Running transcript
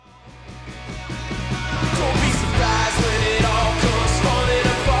Don't be surprised when it all comes falling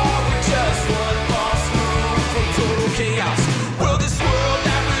apart with just one false move from total chaos. Will this world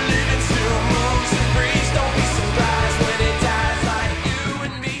that we live in still moves and breathes? Don't be surprised when it dies like you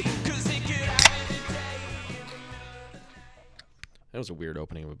and me, 'cause it could happen today. That was a weird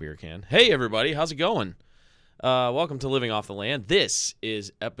opening of a beer can. Hey, everybody. How's it going? Welcome to Living Off the Land. This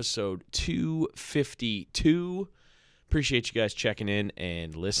is episode 252. Appreciate you guys checking in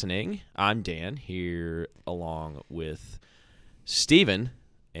and listening. I'm Dan here along with Steven.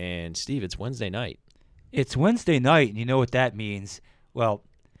 And, Steve, it's Wednesday night. It's Wednesday night, and you know what that means. Well,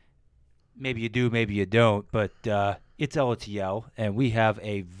 maybe you do, maybe you don't, but it's LOTL, and we have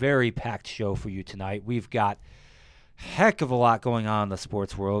a very packed show for you tonight. We've got heck of a lot going on in the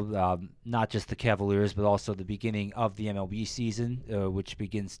sports world, not just the Cavaliers, but also the beginning of the MLB season, which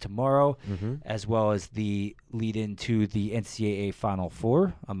begins tomorrow, as well as the lead into the NCAA Final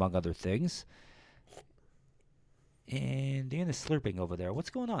Four, among other things. And Dan is slurping over there.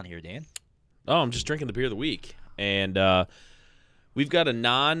 What's going on here, Dan? Oh, I'm just drinking the beer of the week. And we've got a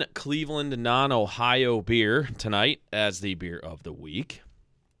non-Cleveland, non-Ohio beer tonight as the beer of the week.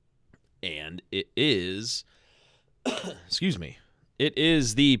 And it is... excuse me. It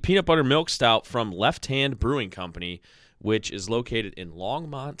is the Peanut Butter Milk Stout from Left Hand Brewing Company, which is located in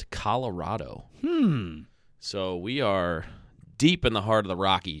Longmont, Colorado. So we are deep in the heart of the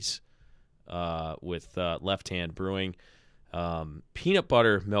Rockies with Left Hand Brewing. Peanut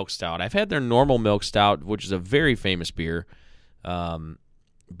Butter Milk Stout. I've had their normal milk stout, which is a very famous beer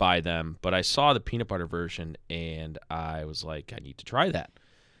by them, but I saw the peanut butter version, and I was like, I need to try that.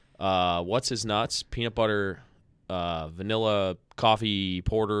 What's his nuts? Peanut butter... vanilla coffee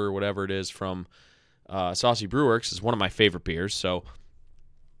porter, whatever it is, from Saucy Brewworks is one of my favorite beers. So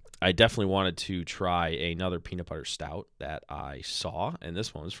I definitely wanted to try another peanut butter stout that I saw, and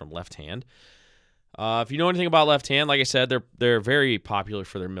this one was from Left Hand. If you know anything about Left Hand, like I said, they're very popular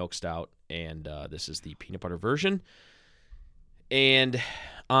for their milk stout, and this is the peanut butter version. And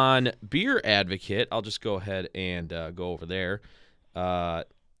on Beer Advocate, I'll just go ahead and go over there.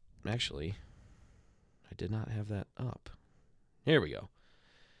 Actually... I did not have that up. Here we go.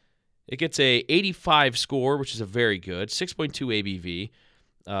 It gets a 85 score, which is a very good 6.2 ABV.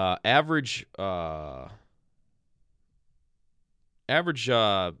 Average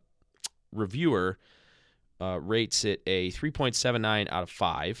reviewer rates it a 3.79 out of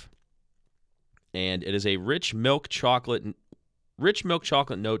 5, and it is a rich milk chocolate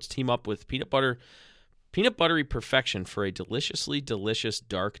notes team up with peanut buttery perfection for a deliciously delicious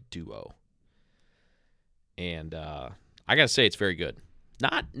dark duo. And I gotta say, it's very good.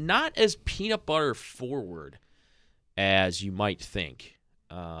 Not as peanut butter forward as you might think.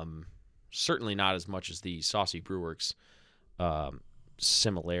 Certainly not as much as the Saucy Brewworks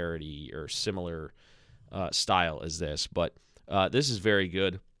similarity or similar style as this. But this is very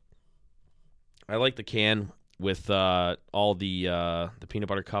good. I like the can with all the peanut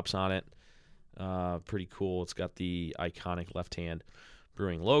butter cups on it. Pretty cool. It's got the iconic Left Hand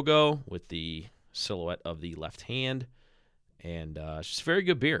Brewing logo with the silhouette of the left hand, and it's just a very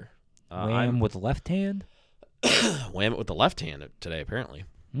good beer. Wham with the left hand? Wham it with the left hand today, apparently.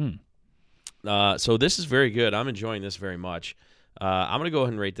 So this is very good. I'm enjoying this very much. I'm going to go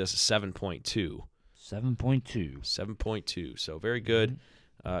ahead and rate this a 7.2. 7.2. So very good.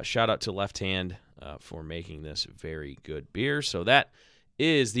 Shout out to Left Hand for making this very good beer. So that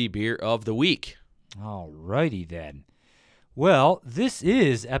is the beer of the week. All righty then. Well, this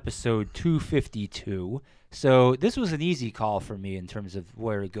is episode 252, so this was an easy call for me in terms of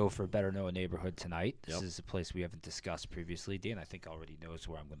where to go for Better Know a Neighborhood tonight. This is a place we haven't discussed previously. Dan, I think, already knows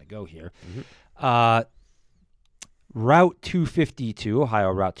where I'm going to go here. Route 252,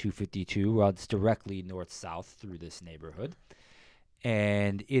 Ohio Route 252, runs directly north-south through this neighborhood,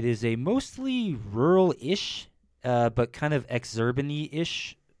 and it is a mostly rural-ish, but kind of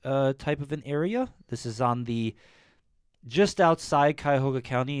exurban-y-ish type of an area. This is on the... just outside Cuyahoga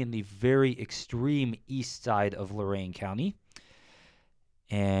County in the very extreme east side of Lorain County.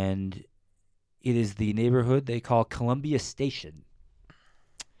 And it is the neighborhood they call Columbia Station.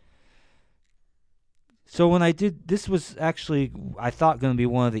 So when I did, this was actually, I thought, going to be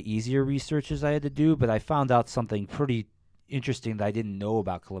one of the easier researches I had to do, but I found out something pretty interesting that I didn't know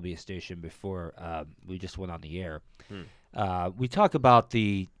about Columbia Station before we just went on the air. We talk about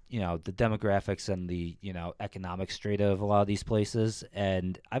the demographics and the, economic strata of a lot of these places.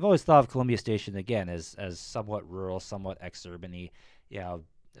 And I've always thought of Columbia Station, again, as somewhat rural, somewhat exurban-y.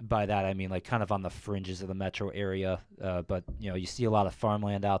 By that, I mean, like, kind of on the fringes of the metro area. But, you see a lot of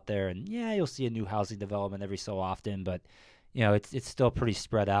farmland out there. And, yeah, you'll see a new housing development every so often. But, it's still pretty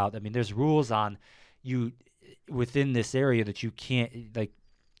spread out. I mean, there's rules on you within this area that you can't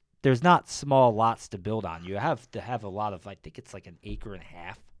there's not small lots to build on. You have to have a lot of, I think it's like an acre and a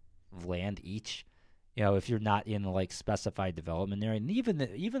half of land each. If you're not in the specified development area, and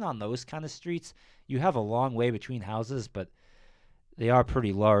even on those kind of streets, you have a long way between houses, but they are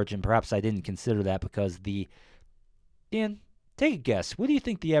pretty large. And perhaps I didn't consider that because Dan, take a guess. What do you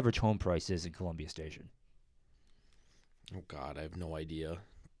think the average home price is in Columbia Station? Oh God, I have no idea.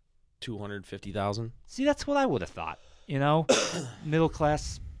 250,000. See, that's what I would have thought. Middle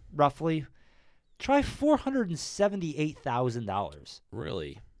class, roughly. Try $478,000.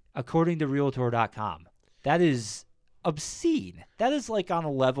 Really? According to Realtor.com. That is obscene. That is on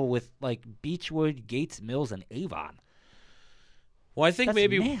a level with Beechwood, Gates Mills, and Avon. Well, I think That's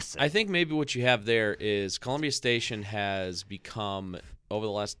maybe massive. what you have there is Columbia Station has become over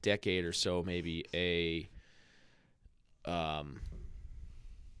the last decade or so maybe an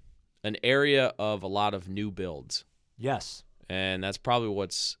area of a lot of new builds. Yes. And that's probably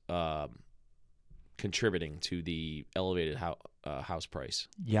what's contributing to the elevated house price.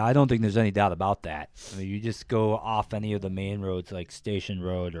 Yeah, I don't think there's any doubt about that. I mean, you just go off any of the main roads like Station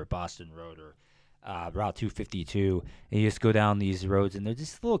Road or Boston Road or Route 252, and you just go down these roads, and they're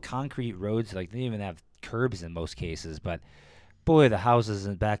just little concrete roads. They don't even have curbs in most cases. But boy, the houses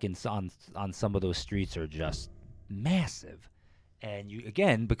on some of those streets are just massive. And you,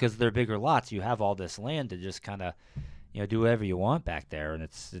 again, because they're bigger lots, you have all this land to just kind of do whatever you want back there, and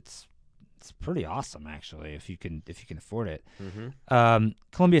it's pretty awesome actually if you can afford it. Mm-hmm.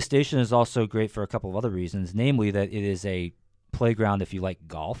 Columbia Station is also great for a couple of other reasons, namely that it is a playground if you like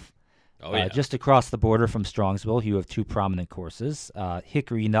golf. Oh, yeah. Just across the border from Strongsville, you have two prominent courses.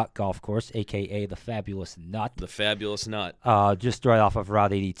 Hickory Nut Golf Course, a.k.a. the Fabulous Nut. The Fabulous Nut. Just right off of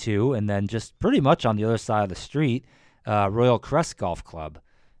Route 82. And then just pretty much on the other side of the street, Royal Crest Golf Club,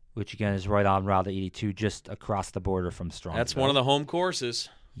 which, again, is right on Route 82, just across the border from Strongsville. That's one of the home courses.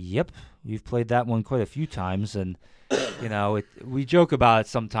 Yep. We've played that one quite a few times. And, we joke about it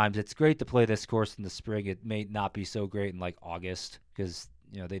sometimes. It's great to play this course in the spring. It may not be so great in, August because –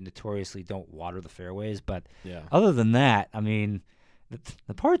 they notoriously don't water the fairways. But other than that, I mean,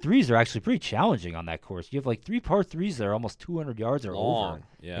 the par threes are actually pretty challenging on that course. You have 3 par threes that are almost 200 yards or long. over.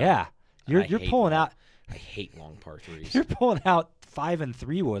 Yeah. You're pulling out. I hate long par threes. You're pulling out 5 and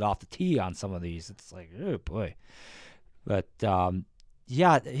 3 wood off the tee on some of these. It's oh boy. But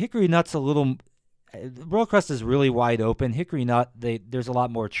Hickory Nut's a little. Royal Crest is really wide open. Hickory Nut, there's a lot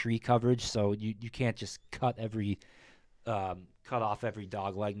more tree coverage, so you can't just cut off every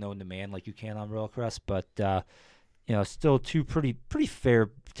dog leg known to man like you can on Royal Crest, but still two pretty fair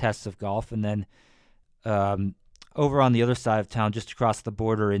tests of golf. And then over on the other side of town, just across the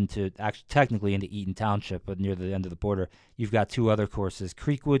border technically into Eaton Township, but near the end of the border, you've got 2 other courses: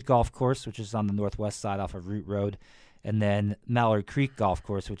 Creekwood Golf Course, which is on the northwest side off of Root Road, and then Mallard Creek Golf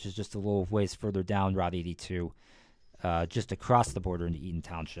Course, which is just a little ways further down Route 82, just across the border into Eaton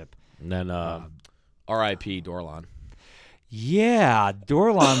Township. And then R.I.P. Dorlon. Yeah,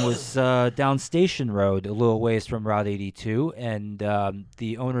 Dorlon was down Station Road a little ways from Route 82, and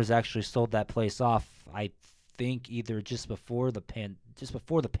the owners actually sold that place off, I think, either just before the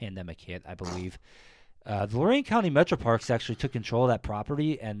pandemic hit, I believe. The Lorain County Metro Parks actually took control of that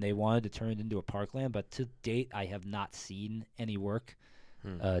property, and they wanted to turn it into a parkland, but to date, I have not seen any work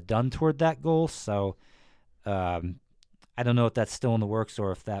done toward that goal, so I don't know if that's still in the works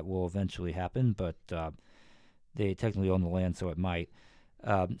or if that will eventually happen, but they technically own the land, so it might.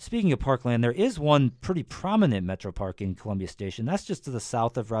 Speaking of parkland, there is one pretty prominent Metro Park in Columbia Station. That's just to the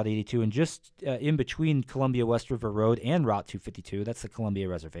south of Route 82 and just in between Columbia West River Road and Route 252. That's the Columbia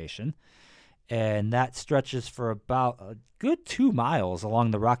Reservation. And that stretches for about a good 2 miles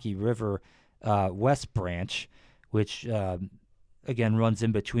along the Rocky River West Branch, which, again, runs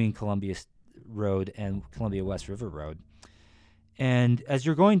in between Columbia Road and Columbia West River Road. And as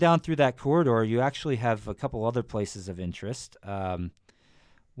you're going down through that corridor, you actually have a couple other places of interest.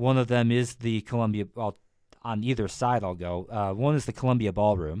 One of them is the Columbia, well, on either side I'll go. One is the Columbia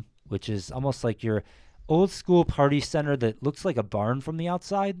Ballroom, which is almost like your old school party center that looks like a barn from the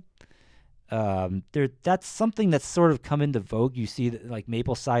outside. That's something that's sort of come into vogue. You see that, like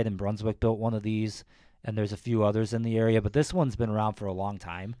Mapleside and Brunswick built one of these, and there's a few others in the area, but this one's been around for a long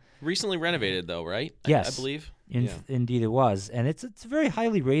time. Recently renovated, though, right? Yes. I believe. Indeed it was. And it's a very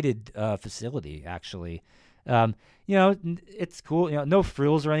highly rated facility, actually. It's cool. No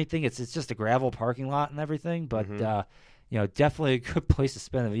frills or anything. It's just a gravel parking lot and everything, but definitely a good place to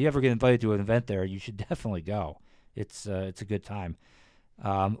spend it. If you ever get invited to an event there, you should definitely go. It's a good time.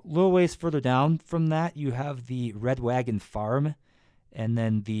 A little ways further down from that, you have the Red Wagon Farm, and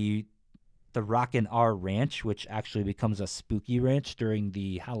then the Rockin' R Ranch, which actually becomes a spooky ranch during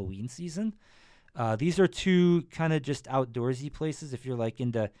the Halloween season. These are two kind of just outdoorsy places if you're like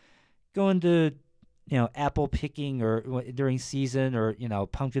into going to, apple picking or during season or,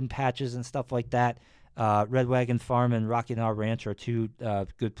 pumpkin patches and stuff like that. Red Wagon Farm and Rockin' R Ranch are two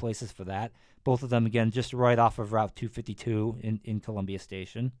good places for that. Both of them, again, just right off of Route 252 in Columbia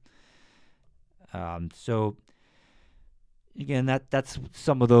Station. So, again, that's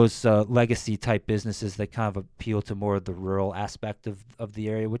some of those legacy-type businesses that kind of appeal to more of the rural aspect of the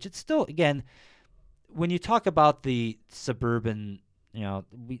area, which it's still, again, when you talk about the suburban,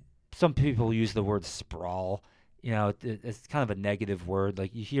 some people use the word sprawl. It's kind of a negative word.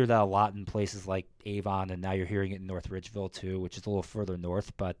 Like, you hear that a lot in places like Avon, and now you're hearing it in North Ridgeville, too, which is a little further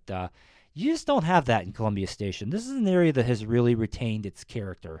north. But you just don't have that in Columbia Station. This is an area that has really retained its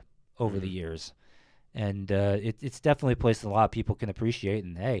character over the years. And it's definitely a place that a lot of people can appreciate.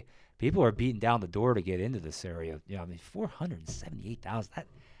 And, hey, people are beating down the door to get into this area. 478,000.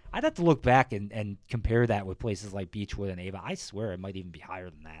 I'd have to look back and compare that with places like Beechwood and Avon. I swear it might even be higher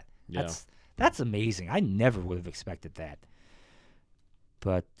than that. Yeah. That's amazing. I never would have expected that.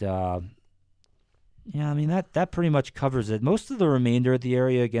 But, that pretty much covers it. Most of the remainder of the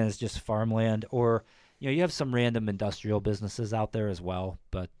area, again, is just farmland, or, you have some random industrial businesses out there as well.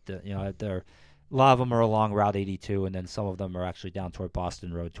 But, a lot of them are along Route 82, and then some of them are actually down toward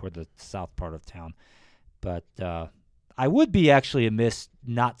Boston Road, toward the south part of town. But I would be actually amiss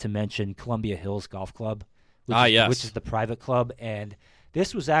not to mention Columbia Hills Golf Club, which is the private club. And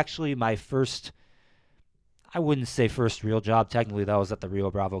this was actually my first, I wouldn't say first real job. Technically, that was at the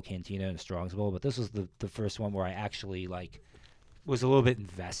Rio Bravo Cantina in Strongsville, but this was the first one where I actually was a little bit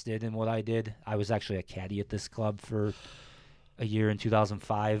invested in what I did. I was actually a caddy at this club for a year in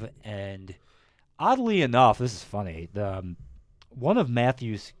 2005, and oddly enough, this is funny. One of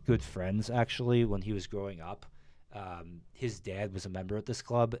Matthew's good friends, actually, when he was growing up, his dad was a member at this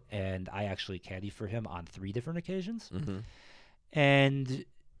club, and I actually caddied for him on 3 different occasions. Mm-hmm. And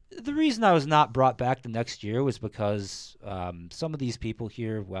the reason I was not brought back the next year was because some of these people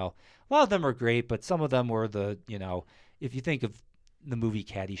here, well, a lot of them are great, but some of them were if you think of the movie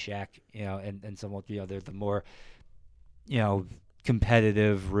Caddyshack, and some of they're the more,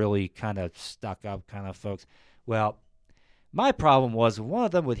 competitive, really kind of stuck up kind of folks. Well, my problem was when one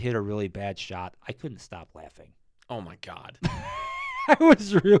of them would hit a really bad shot, I couldn't stop laughing. Oh my God. I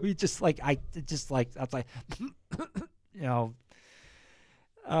was really just like, I was like,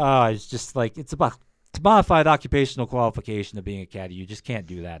 it's just like, it's a bona fide occupational qualification of being a caddy. You just can't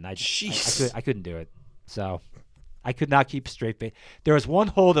do that. And I couldn't do it. So I could not keep straight face. There was one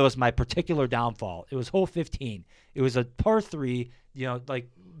hole that was my particular downfall. It was hole 15. It was a par 3,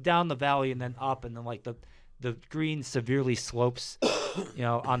 down the valley and then up, and then the green severely slopes,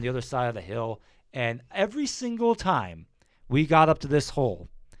 on the other side of the hill. And every single time we got up to this hole,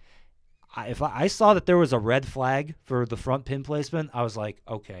 if I saw that there was a red flag for the front pin placement, I was like,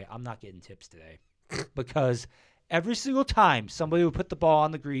 okay, I'm not getting tips today. Because every single time somebody would put the ball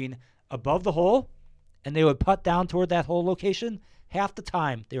on the green above the hole and they would putt down toward that hole location, half the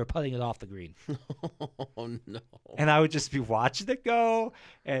time they were putting it off the green. Oh, no. And I would just be watching it go,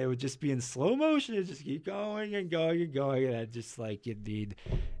 and it would just be in slow motion. It would just keep going and going and going. And I'd just indeed.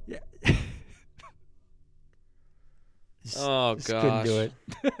 Yeah. Gosh. Couldn't do it.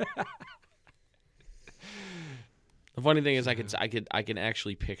 The funny thing is, I can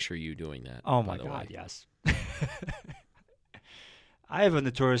actually picture you doing that. Oh my God, yes. I have a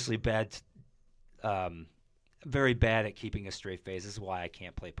notoriously bad, very bad at keeping a straight face. This is why I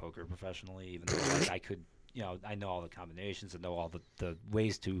can't play poker professionally, even though I could, I know all the combinations and know all the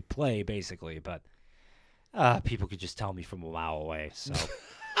ways to play, basically. But people could just tell me from a mile away. So,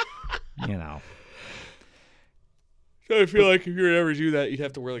 I feel like if you were to ever do that, you'd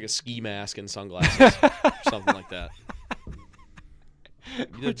have to wear a ski mask and sunglasses or something like that.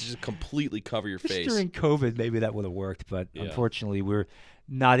 You'd have to just completely cover your face. During COVID, maybe that would have worked, but unfortunately, we're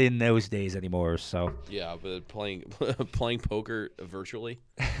not in those days anymore. So yeah, but playing poker virtually.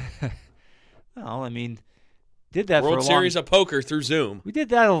 Well, did that World for a Series of Poker through Zoom. We did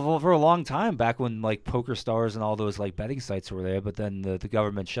that for a long time back when Poker Stars and all those betting sites were there, but then the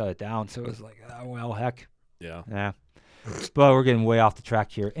government shut it down. So it was oh well, heck. Yeah. But we're getting way off the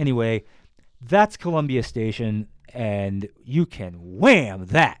track here. Anyway, that's Columbia Station, and you can wham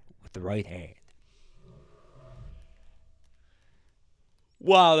that with the right hand.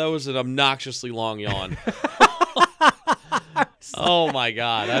 Wow, that was an obnoxiously long yawn. Oh my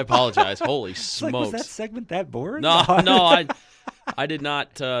God, I apologize. Holy smokes! Was that segment that boring? No, I did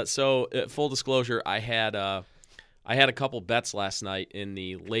not. So, full disclosure, I had a couple bets last night in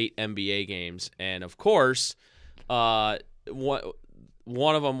the late NBA games, and of course, one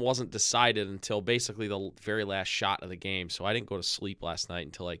of them wasn't decided until basically the very last shot of the game. So I didn't go to sleep last night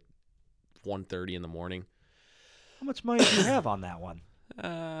until like 1:30 in the morning. How much money do you have on that one?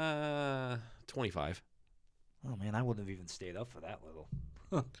 25. Oh, man, I wouldn't have even stayed up for that little.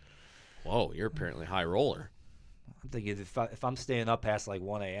 Whoa, you're apparently a high roller. I'm thinking if I'm staying up past like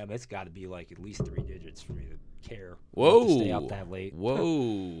 1 a.m., it's got to be like at least 3 digits for me to care. Whoa. To stay up that late.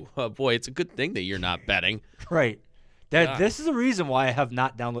 Whoa. Oh, boy, it's a good thing that you're not betting. Right. This is the reason why I have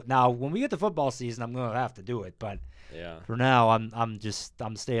not downloaded. Now, when we get to football season, I'm going to have to do it. But for now, I'm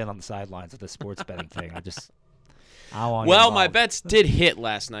staying on the sidelines with the sports betting thing. Well, my bets did hit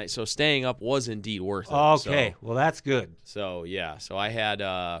last night, so staying up was indeed worth it. Okay, well that's good. So yeah, so I had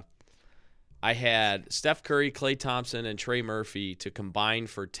Steph Curry, Klay Thompson, and Trey Murphy to combine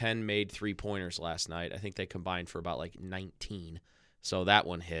for 10 made 3-pointers last night. I think they combined for about like 19, so that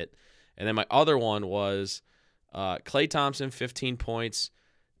one hit. And then my other one was Klay Thompson 15 points,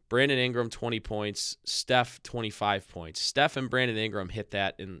 Brandon Ingram 20 points, Steph 25 points. Steph and Brandon Ingram hit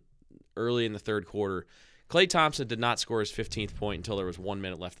that early in the third quarter. Klay Thompson did not score his 15th point until there was 1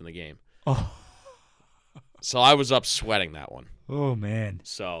 minute left in the game. Oh. So I was up sweating that one. Oh, man.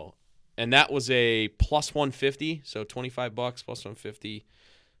 So, and that was a plus 150, so $25 plus 150.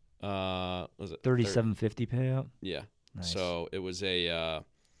 Was it $37.50 payout? Yeah. Nice. So it was a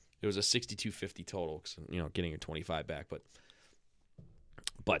 $62.50 total, getting your 25 back,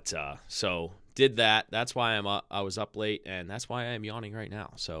 but so did that. That's why I was up late, and that's why I'm yawning right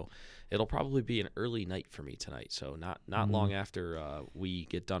now. So it'll probably be an early night for me tonight. So not long after we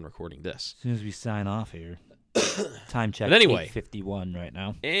get done recording this. As soon as we sign off here. Time check. But anyway, 8:51 right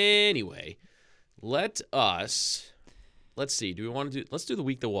now. Anyway, let's see. Do we want to do? Let's do the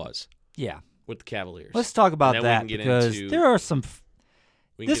week that was. Yeah. With the Cavaliers. Let's talk about that because there are some.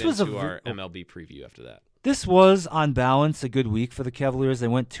 We can get into our MLB preview after that. This was, on balance, a good week for the Cavaliers. They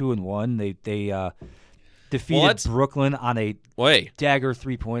went 2-1. They defeated Brooklyn on a dagger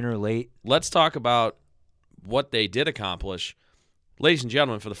 3-pointer late. Let's talk about what they did accomplish. Ladies and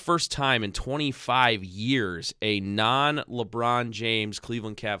gentlemen, for the first time in 25 years, a non-LeBron James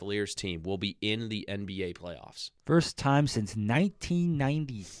Cleveland Cavaliers team will be in the NBA playoffs. First time since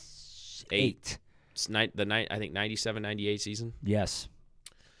 1998. It's I think 97-98 season. Yes.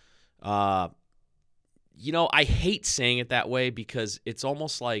 I hate saying it that way because it's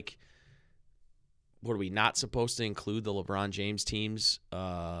almost like, what are we not supposed to include the LeBron James teams?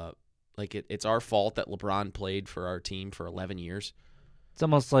 It's our fault that LeBron played for our team for 11 years. It's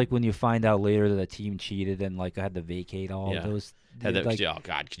almost like when you find out later that a team cheated and had to vacate all of those. Oh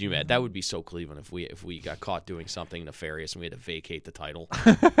God, could you imagine? That would be so Cleveland if we got caught doing something nefarious and we had to vacate the title.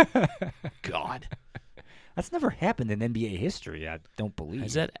 God. That's never happened in NBA history, I don't believe.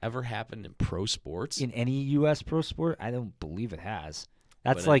 Has that ever happened in pro sports? In any U.S. pro sport? I don't believe it has.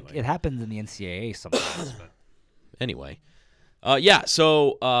 That's it happens in the NCAA sometimes. But. Anyway.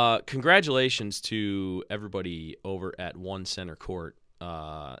 So congratulations to everybody over at One Center Court,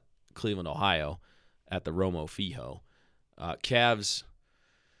 Cleveland, Ohio, at the Romo Fijo. Cavs,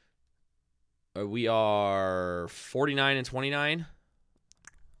 we are 49-29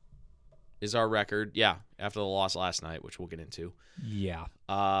 is our record. Yeah, after the loss last night, which we'll get into. Yeah.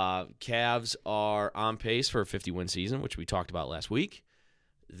 Cavs are on pace for a 50-win season, which we talked about last week.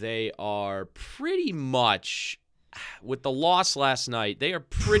 They are pretty much, with the loss last night, they are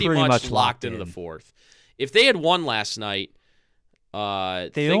pretty much locked into the fourth. If they had won last night,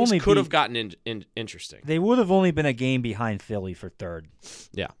 things could have gotten interesting. They would have only been a game behind Philly for third.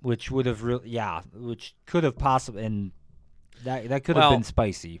 Yeah. Which would have which could have possibly, and that could have been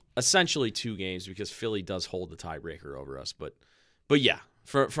spicy. Essentially 2 games because Philly does hold the tiebreaker over us, but yeah,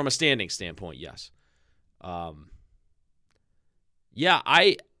 from a standing standpoint, yes. I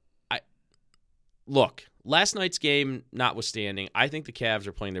look, last night's game notwithstanding, I think the Cavs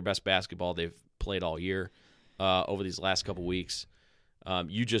are playing their best basketball they've played all year over these last couple weeks.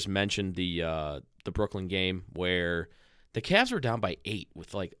 You just mentioned the Brooklyn game where the Cavs were down by 8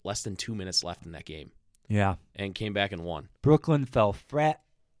 with less than 2 minutes left in that game. Yeah. And came back and won. Brooklyn fell flat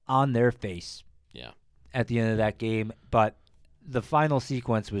on their face. Yeah. At the end of that game, but the final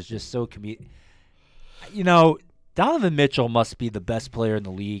sequence was just so Donovan Mitchell must be the best player in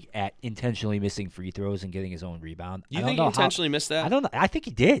the league at intentionally missing free throws and getting his own rebound. You think he intentionally missed that? I don't know. I think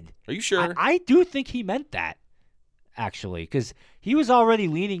he did. Are you sure? I do think he meant that, actually, because he was already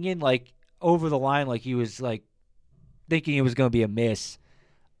leaning in over the line, he was thinking it was going to be a miss.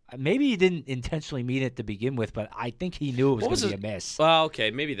 maybe he didn't intentionally mean it to begin with, but I think he knew it was going to be a miss. Well,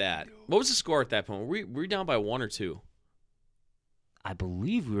 okay, maybe that. What was the score at that point? Were we down by 1 or 2? I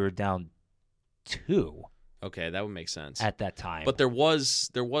believe we were down 2. Okay, that would make sense at that time. But there was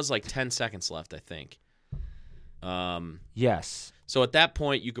like 10 seconds left, I think. Yes. So at that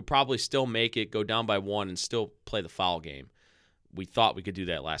point, you could probably still make it, go down by 1, and still play the foul game. We thought we could do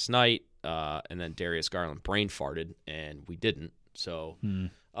that last night, and then Darius Garland brain farted, and we didn't. So,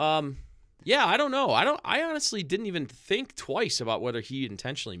 yeah, I don't know. I honestly didn't even think twice about whether he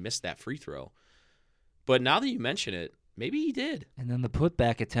intentionally missed that free throw. But now that you mention it, maybe he did. And then the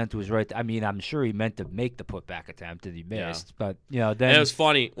putback attempt was right. I mean, I'm sure he meant to make the putback attempt that he missed. Yeah. But then and it was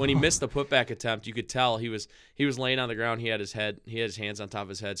funny when he missed the putback attempt. You could tell he was laying on the ground. He had his hands on top of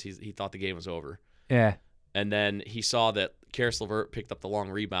his head. He thought the game was over. Yeah. And then he saw that Karis LeVert picked up the long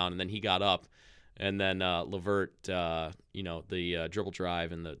rebound, and then he got up. And then LeVert, the dribble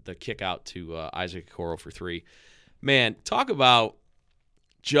drive and the kick out to Isaac Okoro for 3. Man, talk about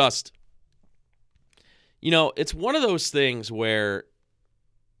just, it's one of those things where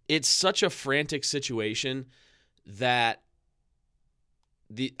it's such a frantic situation that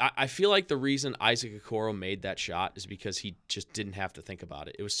I feel like the reason Isaac Okoro made that shot is because he just didn't have to think about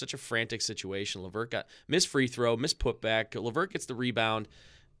it. It was such a frantic situation. LeVert got missed free throw, missed putback. LeVert gets the rebound.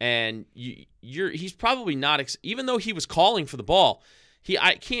 And he's probably not, even though he was calling for the ball,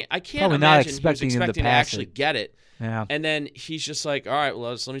 I can't probably imagine he was expecting to actually get it. Yeah. And then he's just like, all right, well,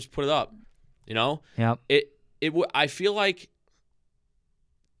 let me just put it up. Yeah. I feel like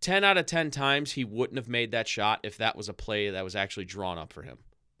 10 out of 10 times he wouldn't have made that shot if that was a play that was actually drawn up for him.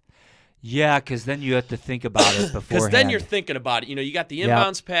 Yeah, because then you have to think about it beforehand. Because then you're thinking about it. You got the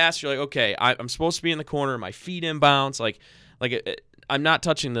inbounds pass. You're like, okay, I'm supposed to be in the corner. My feet inbounds. I'm not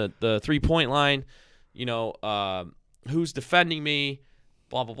touching the 3-point line. Who's defending me?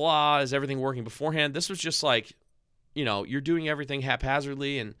 Blah, blah, blah. Is everything working beforehand? This was just like, you're doing everything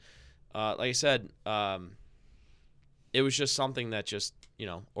haphazardly. And like I said, it was just something that just,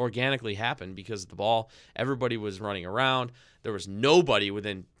 organically happened because of the ball. Everybody was running around. There was nobody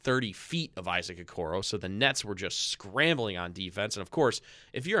within 30 feet of Isaac Okoro, so the Nets were just scrambling on defense. And of course,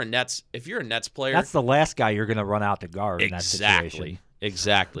 if you're a Nets player, that's the last guy you're going to run out to guard in that situation.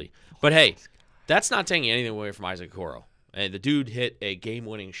 Exactly. But hey, that's not taking anything away from Isaac Okoro. And the dude hit a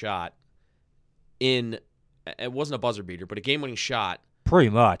game-winning shot it wasn't a buzzer beater, but a game-winning shot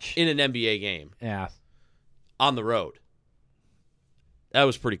pretty much in an NBA game. Yeah. On the road. That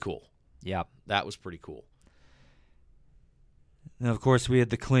was pretty cool. Yeah. That was pretty cool. And, of course, we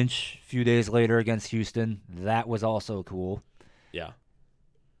had the clinch a few days later against Houston. That was also cool. Yeah.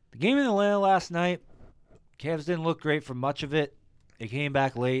 The game in Atlanta last night, Cavs didn't look great for much of it. They came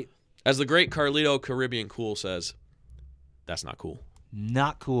back late. As the great Carlito Caribbean Cool says, that's not cool.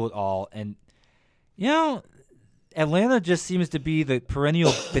 Not cool at all. And, Atlanta just seems to be the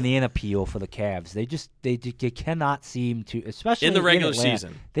perennial banana peel for the Cavs. They cannot seem to, especially in the regular Atlanta,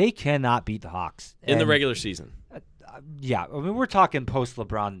 season. They cannot beat the Hawks. In the regular season. Yeah, I mean, we're talking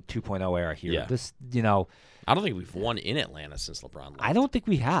post-LeBron 2.0 era here. Yeah. This, I don't think we've won in Atlanta since LeBron left. I don't think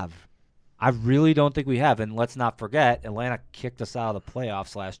we have. I really don't think we have. And let's not forget, Atlanta kicked us out of the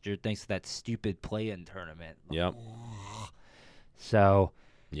playoffs last year thanks to that stupid play-in tournament. Yep. So,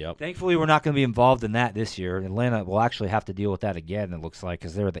 yep. Thankfully, we're not going to be involved in that this year. Atlanta will actually have to deal with that again, it looks like,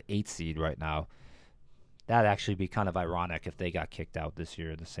 because they're the 8th seed right now. That'd actually be kind of ironic if they got kicked out this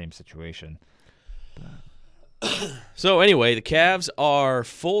year in the same situation. So anyway, the Cavs are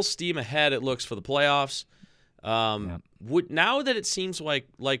full steam ahead, it looks, for the playoffs. Now that it seems like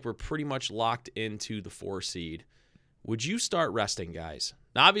we're pretty much locked into the 4 seed, would you start resting guys?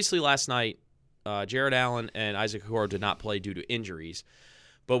 Now, obviously, last night, Jared Allen and Isaac Okoro did not play due to injuries.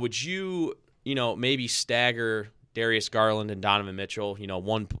 But would you, maybe stagger Darius Garland and Donovan Mitchell?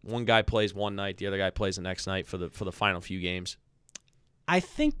 One guy plays one night, the other guy plays the next night for the final few games. I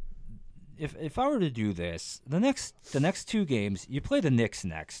think if I were to do this, the next 2 games, you play the Knicks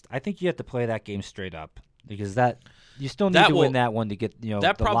next. I think you have to play that game straight up because you still need to win that one to get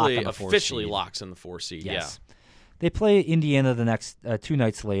that the probably lock on the officially 4 seed. Locks in the 4 seed. Yes. Yeah, they play Indiana the next 2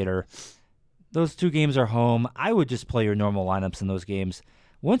 nights later. Those 2 games are home. I would just play your normal lineups in those games.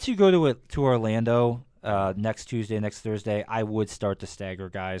 Once you go to Orlando next Tuesday, next Thursday, I would start to stagger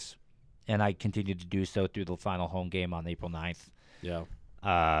guys, and I continue to do so through the final home game on April 9th. Yeah.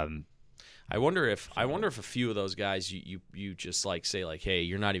 I wonder if a few of those guys you just say hey,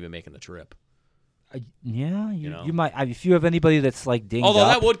 you're not even making the trip. You might if you have anybody that's dinged Although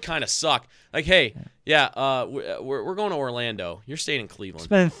up. that would kind of suck. Hey, we're going to Orlando. You're staying in Cleveland.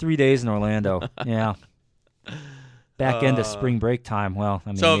 Spending 3 days in Orlando. Yeah. back end of spring break time. Well,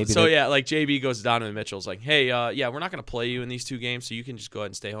 I mean, yeah, like JB goes to Donovan Mitchell's like, hey, yeah, we're not going to play you in these 2 games, so you can just go ahead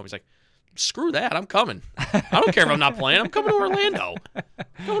and stay home. He's like, screw that, I'm coming. I don't care if I'm not playing. I'm coming to Orlando.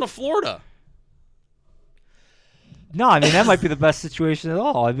 I'm going to Florida. No, I mean, that might be the best situation at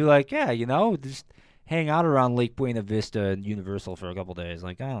all. I'd be like, yeah, just hang out around Lake Buena Vista and Universal for a couple days.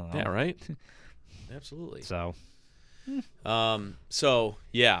 Like, I don't know. Yeah, right? Absolutely. So,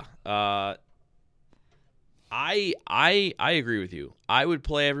 yeah. I agree with you. I would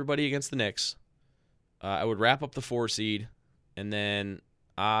play everybody against the Knicks. I would wrap up the 4 seed, and then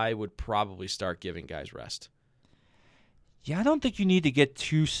I would probably start giving guys rest. yeah, I don't think you need to get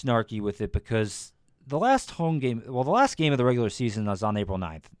too snarky with it because the last game of the regular season was on April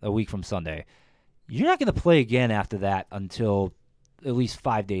 9th, a week from Sunday. You're not going to play again after that until at least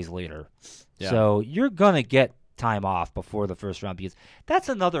 5 days later. Yeah. So you're going to get time off before the first round because that's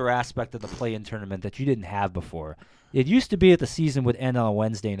another aspect of the play-in tournament that you didn't have before. It used to be that the season would end on a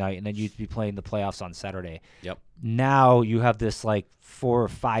Wednesday night and then you'd be playing the playoffs on Saturday. Yep. Now you have this like 4 or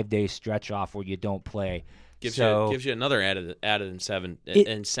 5 day stretch off where you don't play. Gives you another added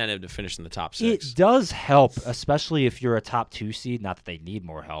incentive to finish in the top 6. It does help, especially if you're a top 2 seed. Not that they need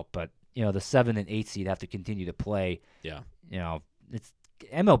more help, but the 7 and 8 seed have to continue to play. Yeah. It's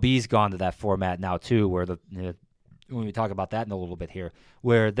MLB's gone to that format now too, where when we talk about that in a little bit here,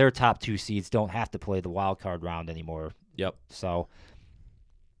 where their top 2 seeds don't have to play the wild card round anymore. Yep. So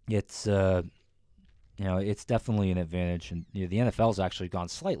it's it's definitely an advantage, and the NFL's actually gone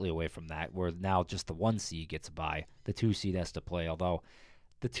slightly away from that, where now just the 1 seed gets a bye, the 2 seed has to play. Although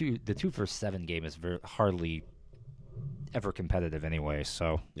the 2 versus 7 game is hardly ever competitive anyway.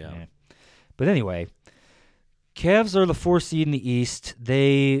 So yeah. But anyway. Cavs are the 4 seed in the East.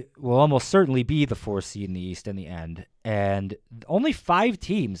 They will almost certainly be the 4 seed in the East in the end. And only 5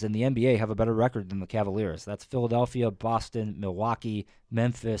 teams in the NBA have a better record than the Cavaliers. That's Philadelphia, Boston, Milwaukee,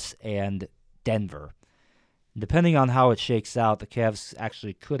 Memphis, and Denver. Depending on how it shakes out, the Cavs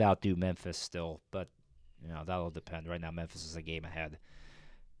actually could outdo Memphis still, but that'll depend. Right now, Memphis is a game ahead.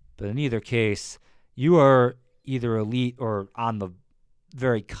 But in either case, you are either elite or on the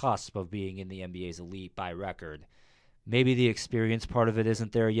very cusp of being in the NBA's elite by record. Maybe the experience part of it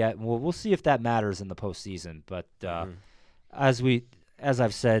isn't there yet. We'll see if that matters in the postseason. But as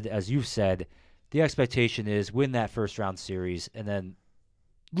I've said, as you've said, the expectation is win that first round series and then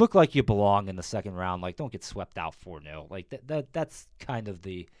look like you belong in the second round. Like, don't get swept out 4-0. Like that's kind of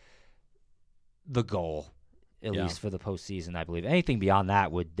the goal, at least for the postseason, I believe. Anything beyond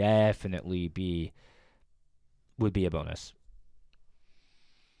that would definitely be a bonus.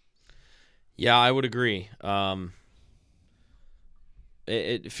 Yeah, I would agree.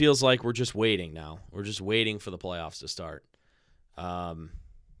 It feels like we're just waiting now. We're just waiting for the playoffs to start. Boy,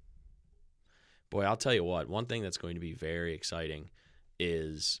 I'll tell you what. One thing that's going to be very exciting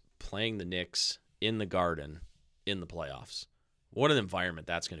is playing the Knicks in the Garden in the playoffs. What an environment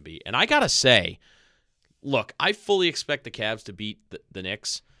that's going to be. And I got to say, look, I fully expect the Cavs to beat the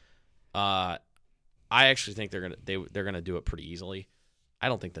Knicks. I actually think they're going to do it pretty easily. I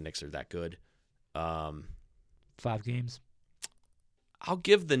don't think the Knicks are that good. 5 games. I'll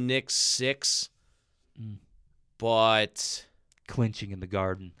give the Knicks 6, but clinching in the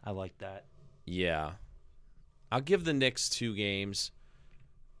Garden. I like that. Yeah, I'll give the Knicks 2 games,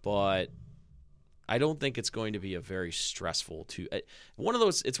 but I don't think it's going to be a very stressful It's one of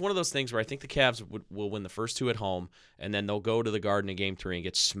those things where I think the Cavs will win the first 2 at home, and then they'll go to the Garden in Game 3 and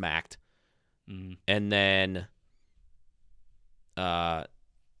get smacked, and then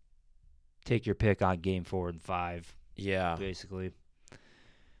take your pick on Game 4 and 5. Yeah, basically.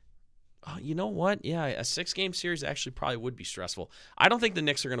 You know what? Yeah, a 6-game series actually probably would be stressful. I don't think the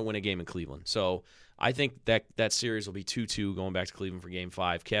Knicks are going to win a game in Cleveland. So I think that series will be 2-2 going back to Cleveland for Game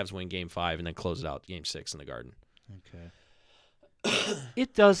 5. Cavs win Game 5 and then close it out Game 6 in the Garden. Okay.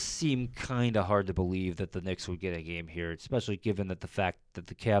 It does seem kind of hard to believe that the Knicks would get a game here, especially given that the fact that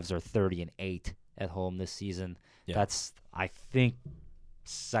the Cavs are 30-8 at home this season. Yeah. That's, I think,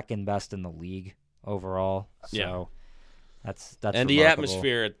 second best in the league overall. So yeah. That's and remarkable. The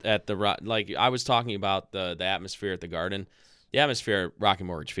atmosphere at the like I was talking about the atmosphere at the Garden, the atmosphere at Rocket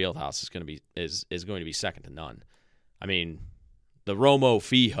Mortgage Fieldhouse is going to be second to none. I mean, the Romo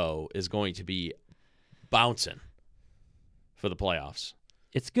Fijo is going to be bouncing for the playoffs.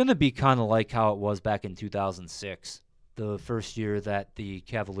 It's going to be kind of like how it was back in 2006, the first year that the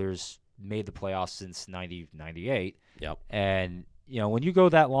Cavaliers made the playoffs since 98. Yep. And when you go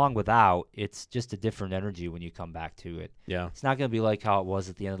that long without, it's just a different energy when you come back to it. Yeah. It's not going to be like how it was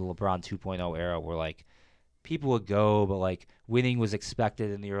at the end of the LeBron 2.0 era where, like, people would go, but like winning was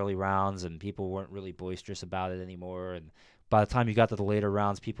expected in the early rounds, and people weren't really boisterous about it anymore. And by the time you got to the later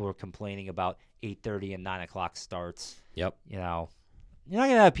rounds, people were complaining about 8:30 and 9 o'clock starts. Yep. You know, you're not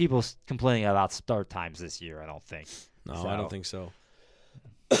gonna have people complaining about start times this year. I don't think. No, I don't think so.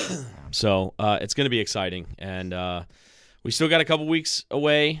 So it's going to be exciting, and we still got a couple weeks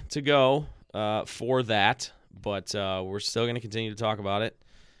away to go for that, but we're still going to continue to talk about it.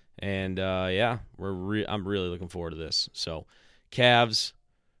 And yeah, I'm really looking forward to this. So, Cavs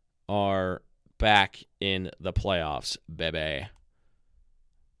are back in the playoffs, baby.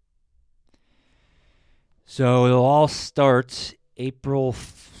 So it'll all start April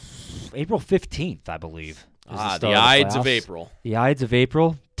 15th, I believe. The Ides of April. The Ides of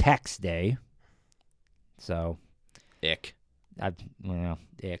April, tax day. So, Ick.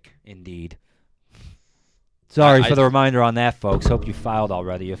 Ick, indeed. Sorry for the reminder on that, folks. Hope you filed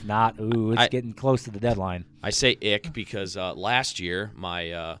already. If not, it's getting close to the deadline. I say ick because last year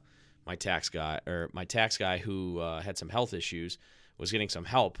my tax guy who had some health issues was getting some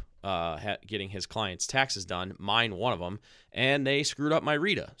help getting his clients' taxes done, mine one of them, and they screwed up my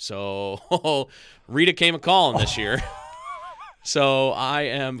Rita. So Rita came a-calling this year. So I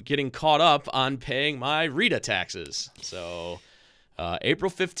am getting caught up on paying my Rita taxes. So April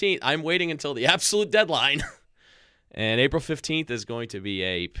 15th, I'm waiting until the absolute deadline. And April 15th is going to be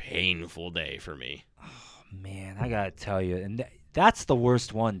a painful day for me. Oh, man, I got to tell you. And that's the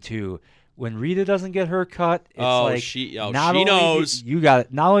worst one, too. When Rita doesn't get her cut, it's she knows. Not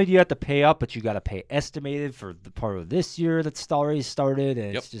only do you have to pay up, but you got to pay estimated for the part of this year that's already started.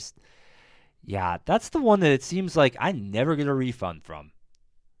 And it's just, yeah, that's the one that it seems like I never get a refund from.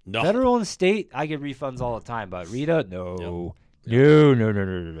 No. Federal and state, I get refunds all the time. But Rita, no. Yep.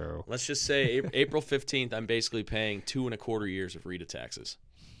 No. Let's just say April 15th, I'm basically paying 2.25 years of Rita taxes.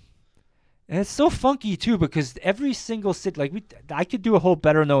 And it's so funky, too, because every single city, I could do a whole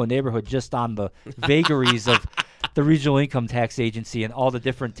Better Known Neighborhood just on the vagaries of the Regional Income Tax Agency and all the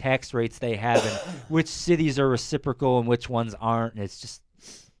different tax rates they have and which cities are reciprocal and which ones aren't. And it's just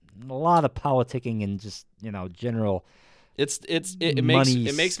a lot of politicking and just, general It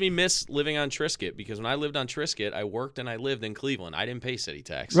makes me miss living on Triscuit, because when I lived on Triscuit, I worked and I lived in Cleveland. I didn't pay city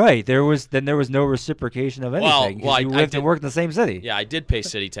tax. Right. There was no reciprocation of anything. Well, you lived and worked in the same city. Yeah, I did pay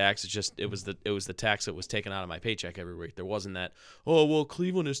city tax. It's just it was the tax that was taken out of my paycheck every week. There wasn't that. Oh well,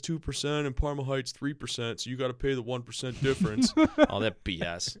 Cleveland is 2% and Parma Heights 3%, so you got to pay the 1% difference. All that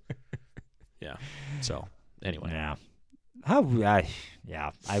BS. Yeah. So anyway. Yeah. I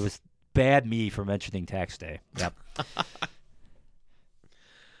was bad me for mentioning tax day. Yep.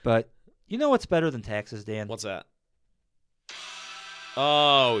 But you know what's better than taxes, Dan? What's that?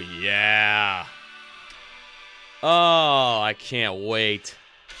 Oh, yeah. Oh, I can't wait.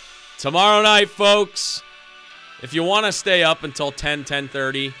 Tomorrow night, folks, if you want to stay up until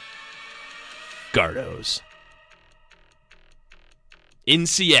 10:30, Gardos in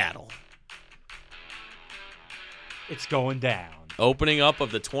Seattle. It's going down. Opening up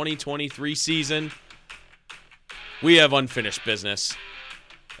of the 2023 season, we have unfinished business,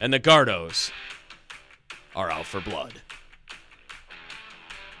 and the Gardos are out for blood.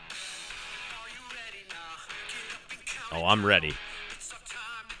 Oh, I'm ready.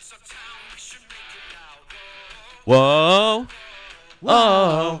 Whoa.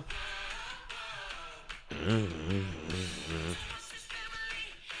 Whoa.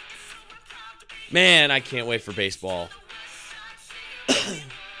 Man, I can't wait for baseball.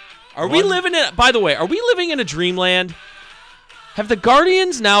 By the way, are we living in a dreamland? Have the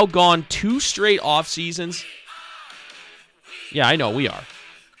Guardians now gone 2 straight off seasons? Yeah, I know we are.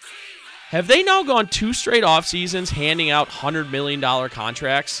 Have they now gone 2 straight off seasons handing out $100 million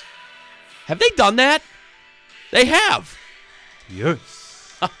contracts? Have they done that? They have.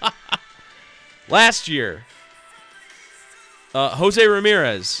 Yes. Last year, Jose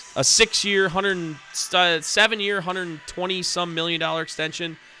Ramirez, a 6-year, 7-year, $120-some million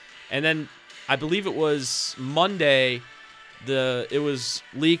extension. And then I believe it was Monday, it was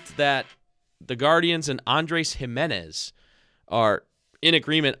leaked that the Guardians and Andres Gimenez are in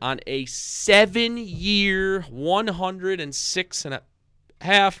agreement on a 7-year,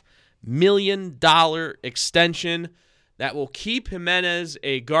 $106.5 million extension that will keep Gimenez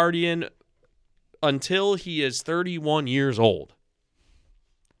a Guardian until he is 31 years old.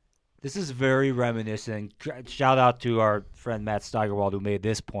 This is very reminiscent. Shout out to our friend Matt Steigerwald who made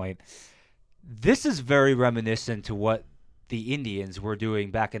this point. This is very reminiscent to what the Indians were doing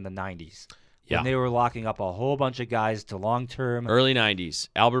back in the 90s. Yeah. When they were locking up a whole bunch of guys to long-term. Early 90s.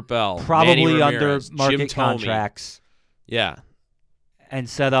 Albert Bell. Probably Manny under Ramirez, market Jim Thome. contracts. Yeah. And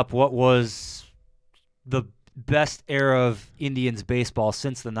set up what was the best era of Indians baseball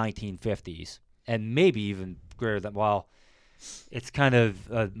since the 1950s, and maybe even greater than. Well, it's kind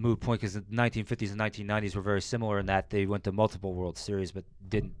of a moot point because the 1950s and 1990s were very similar in that they went to multiple World Series but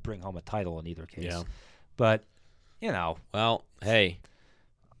didn't bring home a title in either case. Yeah. But, Well, hey,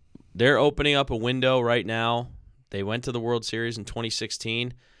 they're opening up a window right now. They went to the World Series in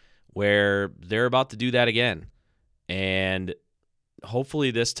 2016 where they're about to do that again. And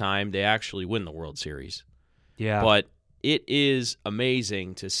hopefully this time they actually win the World Series. yeah. But it is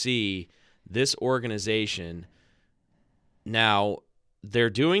amazing to see this organization. Now, they're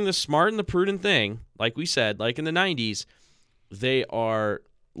doing the smart and the prudent thing, like we said, like in the 90s. They are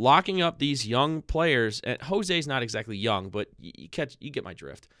locking up these young players. And Jose's not exactly young, but you get my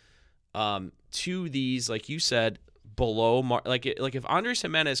drift. To these, like you said, below like if Andres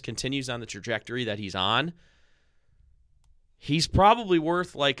Gimenez continues on the trajectory that he's on, he's probably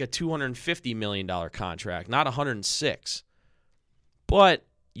worth like a $250 million contract, not $106. But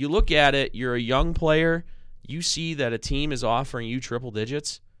you look at it, you're a young player, you see that a team is offering you triple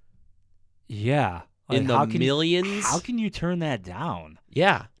digits. Yeah. In the millions. How can you turn that down?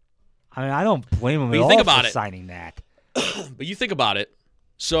 Yeah. I mean, I don't blame him But at you all think for about it. signing that. But you think about it.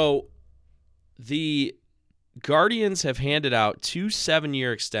 So the Guardians have handed out 2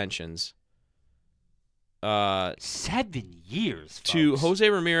 7-year extensions 7 years, to folks. Jose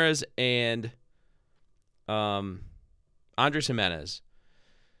Ramirez and Andres Gimenez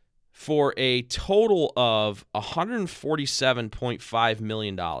for a total of $147.5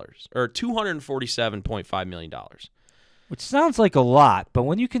 million, or $247.5 million. Which sounds like a lot, but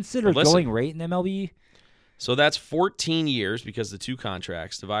when you consider Well, listen. going rate in MLB, So that's 14 years because the 2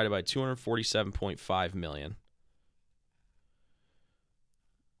 contracts divided by $247.5 million.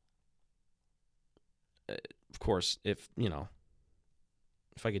 Of course, if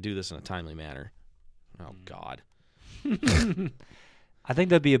I could do this in a timely manner. Oh God. I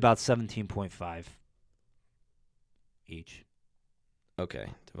think that'd be about 17.5 each. Okay,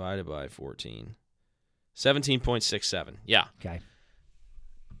 divided by 14. 17.67. Yeah. Okay.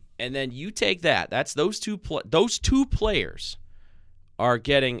 And then you take that. That's those two players are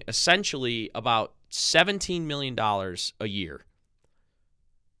getting essentially about $17 million a year.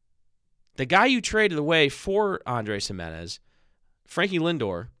 The guy you traded away for Andres Gimenez, Frankie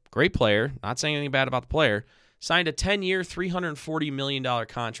Lindor, great player, not saying anything bad about the player, signed a 10-year, $340 million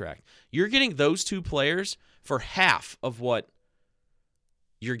contract. You're getting those 2 players for half of what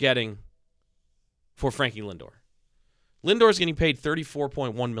you're getting for Frankie Lindor. Lindor's getting paid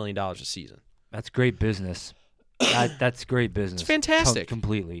 $34.1 million a season. That's great business. That's great business. It's fantastic.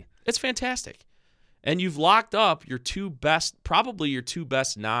 Completely. It's fantastic. And you've locked up your 2 best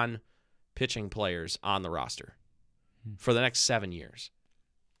non-pitching players on the roster for the next 7 years.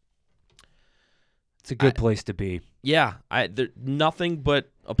 It's a good place to be. Yeah, nothing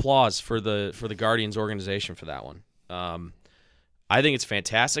but applause for the Guardians organization for that one. I think it's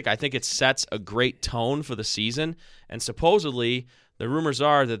fantastic. I think it sets a great tone for the season. And supposedly, the rumors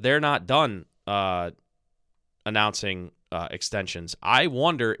are that they're not done announcing extensions. I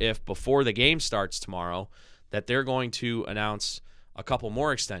wonder if before the game starts tomorrow that they're going to announce a couple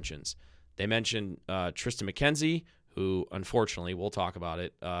more extensions. They mentioned Tristan McKenzie, who, unfortunately, we'll talk about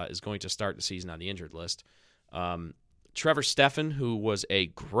it, is going to start the season on the injured list. Trevor Stephan, who was a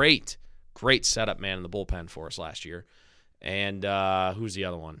great setup man in the bullpen for us last year. And who's the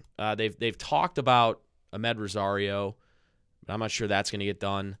other one? They've talked about Ahmed Rosario, but I'm not sure that's going to get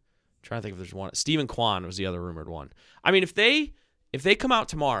done. I'm trying to think if there's one. Stephen Kwan was the other rumored one. I mean, if they come out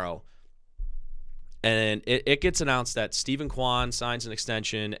tomorrow and it gets announced that Stephen Kwan signs an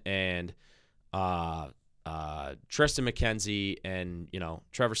extension and Tristan McKenzie and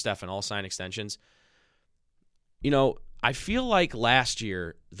Trevor Stephan all sign extensions, I feel like last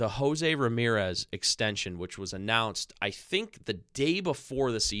year, the Jose Ramirez extension, which was announced, I think, the day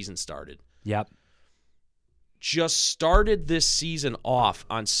before the season started. Yep. Just started this season off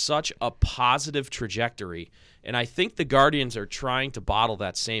on such a positive trajectory. And I think the Guardians are trying to bottle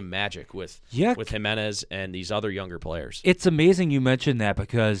that same magic with Gimenez and these other younger players. It's amazing you mentioned that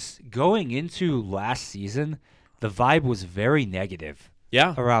because going into last season, the vibe was very negative.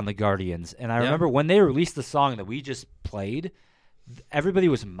 Yeah. Around the Guardians. And I remember when they released the song that we just played, everybody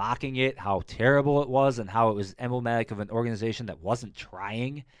was mocking it, how terrible it was, and how it was emblematic of an organization that wasn't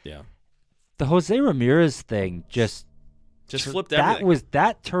trying. Yeah. The Jose Ramirez thing just flipped everything.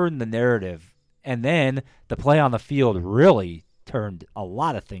 That turned the narrative. And then the play on the field really turned a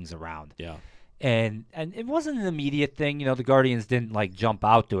lot of things around. Yeah. And it wasn't an immediate thing. The Guardians didn't jump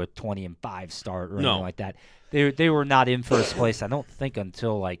out to a 20-5 start or anything like that. They were not in first place, I don't think,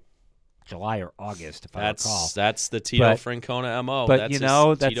 until July or August, if I recall. That's the Tito Francona MO. But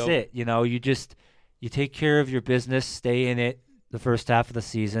that's that's it. You take care of your business, stay in it the first half of the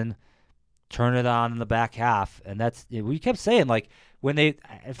season, turn it on in the back half, and we kept saying when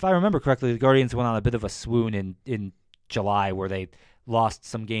if I remember correctly, the Guardians went on a bit of a swoon in July where they lost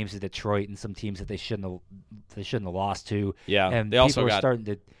some games to Detroit and some teams that they shouldn't have lost to. Yeah, and they people also were got starting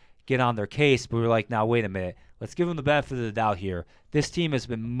to get on their case, but we were like, now wait a minute, let's give them the benefit of the doubt here. This team has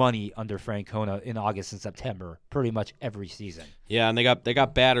been money under Francona in August and September, pretty much every season. Yeah, and they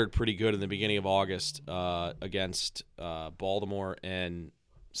got battered pretty good in the beginning of August against Baltimore and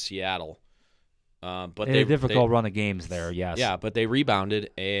Seattle. But a difficult run of games there, yes. Yeah, but they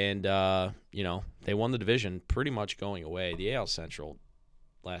rebounded and they won the division pretty much going away. The AL Central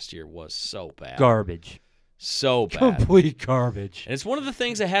last year was so bad. Garbage. So bad. Complete garbage. And it's one of the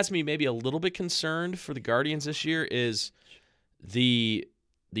things that has me maybe a little bit concerned for the Guardians this year is the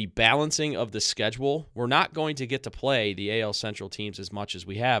balancing of the schedule. We're not going to get to play the AL Central teams as much as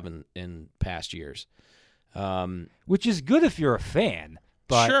we have in past years. Which is good if you're a fan,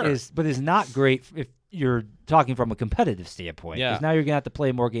 but sure. is not great if you're talking from a competitive standpoint. Yeah. Because now you're going to have to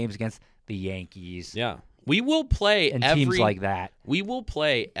play more games against the Yankees. Yeah. We will play teams like that. We will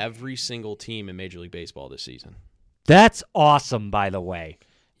play every single team in Major League Baseball this season. That's awesome, by the way.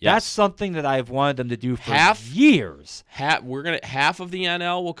 Yes. That's something that I've wanted them to do for years. Half of the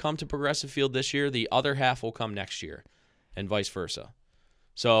NL will come to Progressive Field this year. The other half will come next year, and vice versa.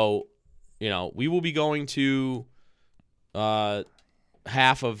 So, we will be going to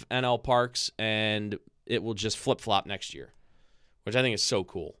half of NL parks, and it will just flip-flop next year, which I think is so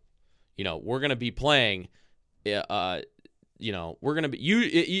cool. We're going to be playing, we're going to be,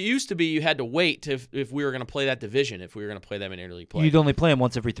 it used to be you had to wait if we were going to play that division, if we were going to play them in interleague play. You'd only play them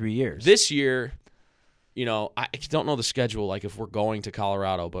once every 3 years. This year, I don't know the schedule, like if we're going to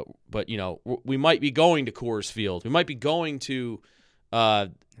Colorado, but we might be going to Coors Field. We might be going to,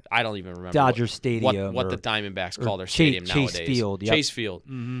 I don't even remember. Dodger Stadium. What the Diamondbacks call their stadium nowadays. Chase Field. Yep. Chase Field.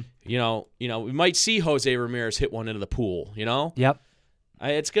 Mm-hmm. We might see Jose Ramirez hit one into the pool, Yep.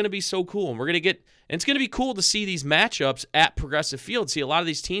 It's going to be so cool, and it's going to be cool to see these matchups at Progressive Field. See a lot of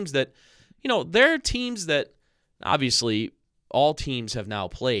these teams that, there are teams that obviously all teams have now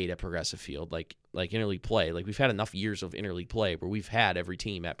played at Progressive Field, like interleague play. Like we've had enough years of interleague play where we've had every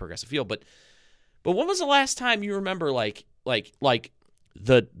team at Progressive Field. But when was the last time you remember like the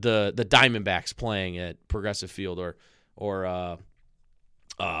Diamondbacks playing at Progressive Field or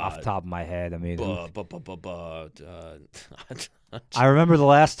off the top of my head, I mean, I I remember the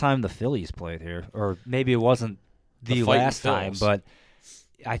last time the Phillies played here, or maybe it wasn't the last time, but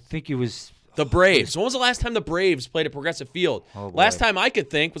I think it was the Braves. When was the last time the Braves played at Progressive Field? Last time I could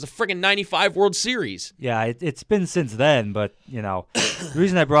think was a friggin' 95 World Series. Yeah, it's been since then, but, the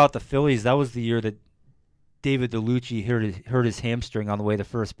reason I brought up the Phillies, that was the year that David DeLucci hurt his hamstring on the way to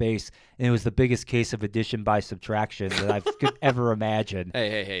first base, and it was the biggest case of addition by subtraction that I could ever imagine.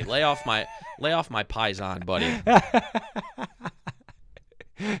 Hey, lay off my Paisan, buddy.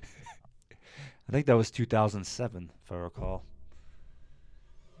 I think that was 2007, if I recall.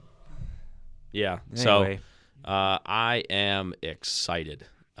 Yeah. Anyway. So, I am excited.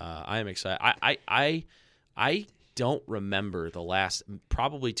 I don't remember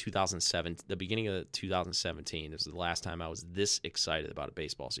probably 2007, the beginning of 2017 is the last time I was this excited about a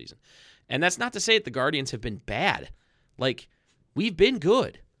baseball season. And that's not to say that the Guardians have been bad. Like, we've been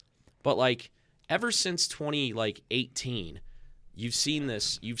good. But ever since 2018, you've seen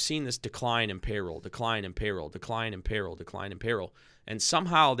this decline in payroll. And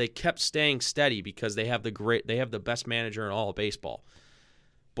somehow they kept staying steady because they have the best manager in all of baseball.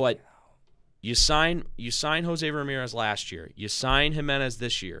 But you sign Jose Ramirez last year. You sign Gimenez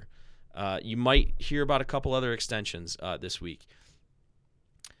this year. You might hear about a couple other extensions this week.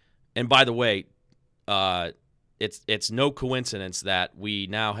 And by the way, it's no coincidence that we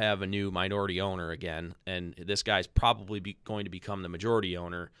now have a new minority owner again, and this guy's probably going to become the majority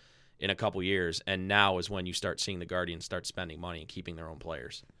owner in a couple years. And now is when you start seeing the Guardians start spending money and keeping their own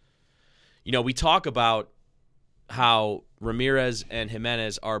players. We talk about how Ramirez and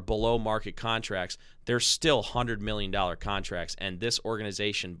Gimenez are below market contracts. They're still $100 million contracts, and this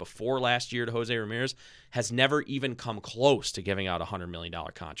organization before last year to Jose Ramirez has never even come close to giving out a $100 million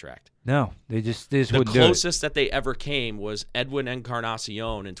contract. No, they just the wouldn't do it. Closest that they ever came was Edwin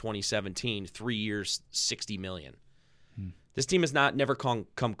Encarnacion in 2017, 3 years, $60 million. This team has never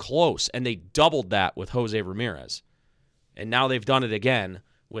come close, and they doubled that with Jose Ramirez. And now they've done it again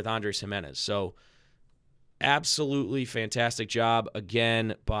with Andres Gimenez. So absolutely fantastic job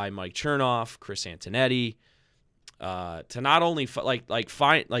again by Mike Chernoff, Chris Antonetti. to not only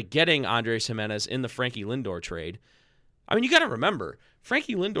getting Andres Gimenez in the Frankie Lindor trade. I mean, you got to remember,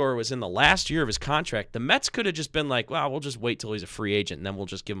 Frankie Lindor was in the last year of his contract. The Mets could have just been like, well, we'll just wait till he's a free agent, and then we'll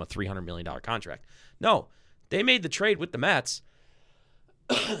just give him a $300 million contract. No, they made the trade with the Mets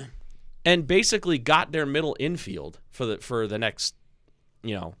and basically got their middle infield for the next,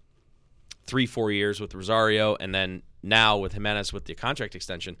 3-4 years with Rosario, and then now with Gimenez with the contract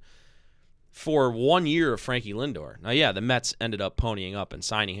extension for 1 year of Frankie Lindor. Now, yeah, the Mets ended up ponying up and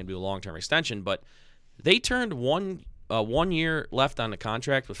signing him to a long-term extension, but they turned 1 year left on the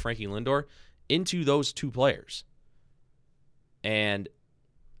contract with Frankie Lindor into those two players. And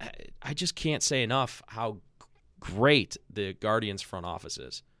I just can't say enough how great the Guardians front office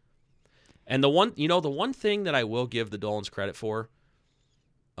is. And the one thing that I will give the Dolans credit for,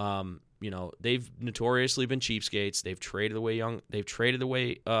 they've notoriously been cheapskates. They've traded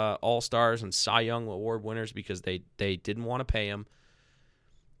away all-stars and Cy Young award winners because they didn't want to pay them.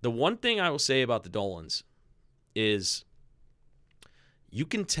 The one thing I will say about the Dolans is you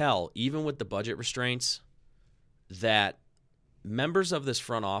can tell, even with the budget restraints, that members of this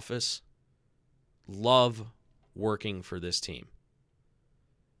front office love working for this team.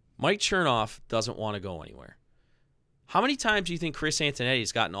 Mike Chernoff doesn't want to go anywhere. How many times do you think Chris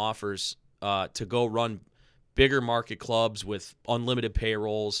Antonetti's gotten offers to go run bigger market clubs with unlimited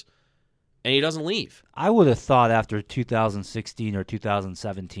payrolls, and he doesn't leave? I would have thought after 2016 or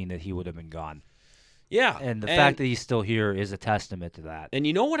 2017 that he would have been gone. Yeah. And the fact that he's still here is a testament to that. And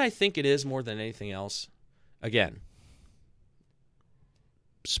you know what I think it is more than anything else? Again,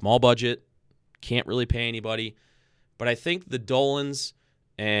 small budget, can't really pay anybody. But I think the Dolans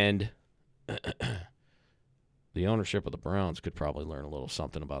and the ownership of the Browns could probably learn a little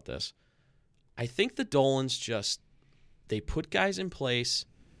something about this. I think the Dolans they put guys in place,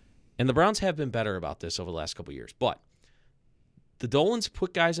 and the Browns have been better about this over the last couple of years. But the Dolans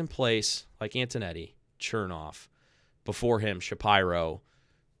put guys in place like Antonetti, Chernoff, before him, Shapiro,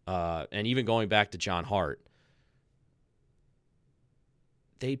 and even going back to John Hart.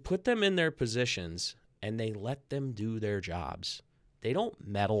 They put them in their positions, and they let them do their jobs. They don't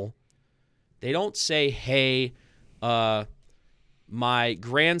meddle. They don't say, hey, my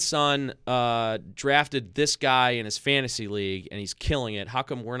grandson drafted this guy in his fantasy league, and he's killing it. How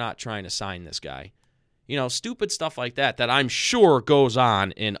come we're not trying to sign this guy? Stupid stuff like that I'm sure goes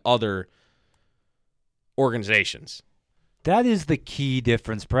on in other organizations. That is the key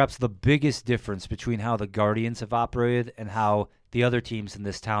difference, perhaps the biggest difference between how the Guardians have operated and how the other teams in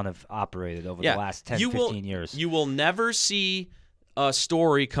this town have operated over the last 10, 15 years. You will never see a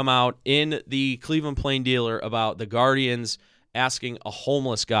story come out in the Cleveland Plain Dealer about the Guardians asking a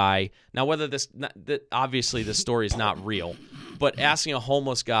homeless guy. Now, whether obviously this story is not real, but asking a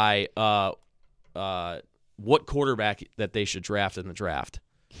homeless guy what quarterback that they should draft in the draft.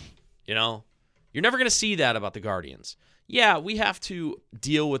 You're never going to see that about the Guardians. Yeah, we have to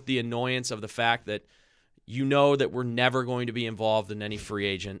deal with the annoyance of the fact that that we're never going to be involved in any free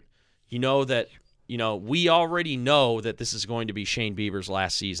agent. That we already know that this is going to be Shane Bieber's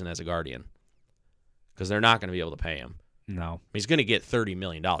last season as a Guardian because they're not going to be able to pay him. No. He's going to get $30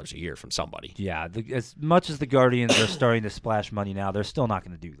 million a year from somebody. Yeah, as much as the Guardians are starting to splash money now, they're still not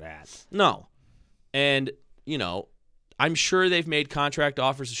going to do that. No. And, I'm sure they've made contract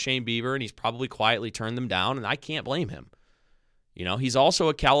offers to Shane Bieber, and he's probably quietly turned them down, and I can't blame him. He's also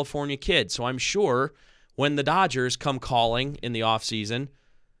a California kid, so I'm sure when the Dodgers come calling in the offseason,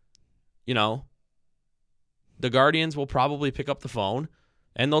 the Guardians will probably pick up the phone,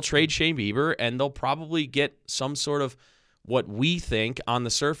 and they'll trade Shane Bieber, and they'll probably get some sort of what we think on the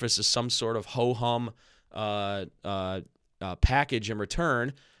surface is some sort of ho-hum package in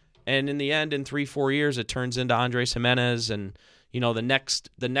return. And in the end, in 3-4 years, it turns into Andres Gimenez and, the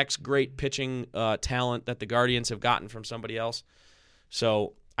next great pitching talent that the Guardians have gotten from somebody else.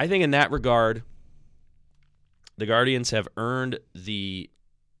 So I think in that regard, the Guardians have earned the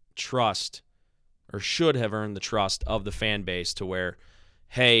trust, or should have earned the trust of the fan base to where,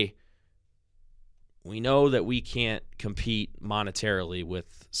 hey, we know that we can't compete monetarily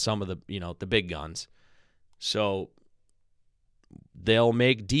with some of the, the big guns. So they'll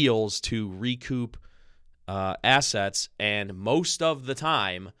make deals to recoup assets, and most of the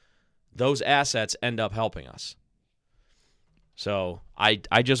time, those assets end up helping us. So I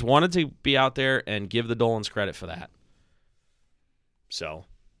just wanted to be out there and give the Dolans credit for that. So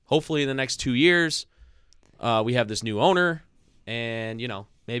hopefully in the next 2 years, we have this new owner, and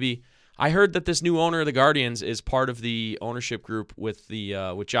maybe I heard that this new owner of the Guardians is part of the ownership group with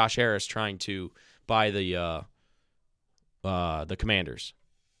Josh Harris trying to buy the Commanders.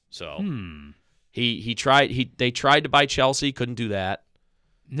 So They tried to buy Chelsea, couldn't do that.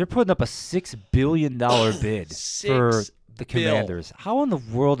 They're putting up a $6 billion bid for the Commanders. How in the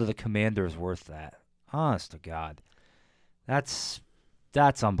world are the Commanders worth that? Honest to God, that's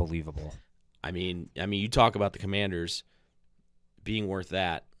unbelievable. I mean, you talk about the Commanders being worth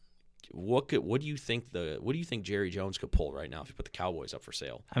that. What do you think Jerry Jones could pull right now if you put the Cowboys up for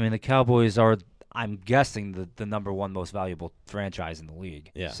sale? I mean, the Cowboys are, I'm guessing, the number one most valuable franchise in the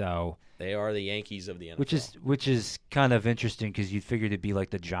league. Yeah. So they are the Yankees of the NFL. Which is kind of interesting because you'd figure it'd be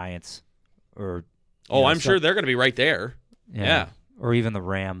like the Giants, or I'm sure they're going to be right there. Yeah. Or even the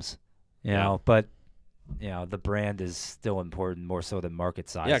Rams. You know, but the brand is still important more so than market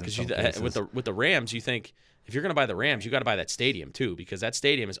size. Yeah, because with the Rams, you think if you're going to buy the Rams, you got to buy that stadium too, because that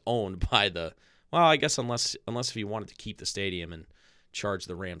stadium is owned by I guess unless if you wanted to keep the stadium and charge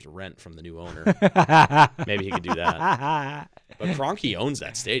the Rams rent from the new owner, maybe he could do that. But Kroenke owns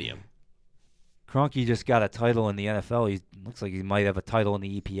that stadium. Kroenke just got a title in the NFL. He looks like he might have a title in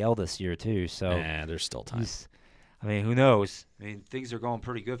the EPL this year too. So there's still time. I mean, who knows? I mean, things are going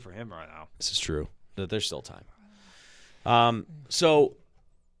pretty good for him right now. This is true. There's still time. So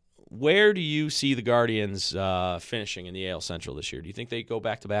where do you see the Guardians finishing in the AL Central this year? Do you think they go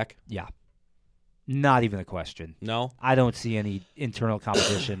back-to-back? Yeah. Not even a question. No? I don't see any internal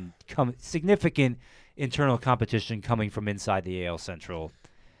competition, significant internal competition coming from inside the AL Central.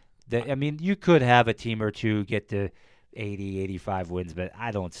 I mean, you could have a team or two get to 80, 85 wins, but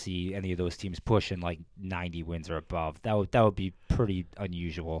I don't see any of those teams pushing like 90 wins or above. That would be pretty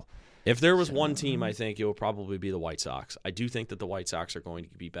unusual. If there was one team, I think it would probably be the White Sox. I do think that the White Sox are going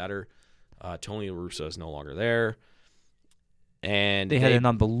to be better. Tony La Russa is no longer there. And they had an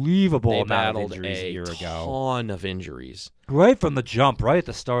unbelievable amount of injuries a year ago. Ton of injuries. Right from the jump, right at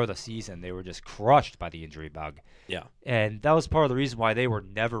the start of the season, they were just crushed by the injury bug. Yeah. And that was part of the reason why they were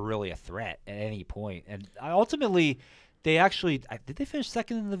never really a threat at any point. And ultimately, they actually – did they finish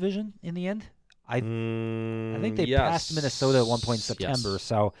second in the division in the end? I think they passed Minnesota at one point in September. Yes.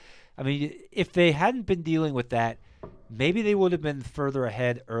 So, I mean, if they hadn't been dealing with that, maybe they would have been further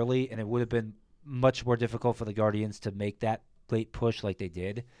ahead early, and it would have been much more difficult for the Guardians to make that late push like they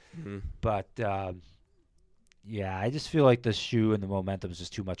did. Mm-hmm. But, I just feel like the shoe and the momentum is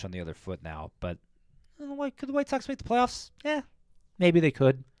just too much on the other foot now. But could the White Sox make the playoffs? Yeah, maybe they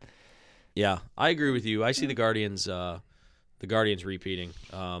could. Yeah, I agree with you. I see the Guardians repeating.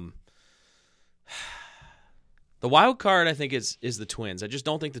 The wild card, I think, is the Twins. I just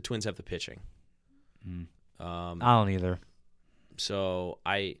don't think the Twins have the pitching. I don't either.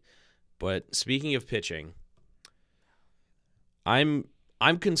 But speaking of pitching, I'm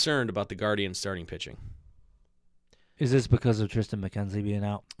concerned about the Guardians starting pitching. Is this because of Tristan McKenzie being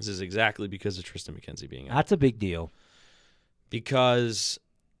out? This is exactly because of Tristan McKenzie being out. That's a big deal. Because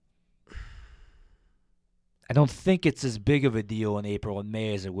I don't think it's as big of a deal in April and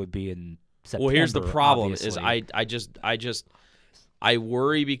May as it would be in September. Well, here's the problem: obviously. I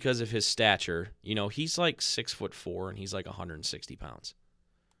worry because of his stature. You know, he's like 6'4" and he's like 160 pounds.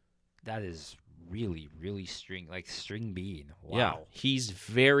 That is really, really string bean. Wow. Yeah, he's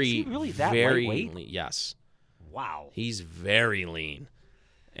very, is he really that very lightweight? lean. Yes. Wow. He's very lean,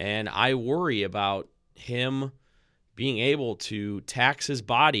 and I worry about him being able to tax his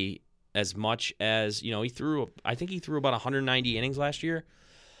body as much as I think he threw about 190 innings last year.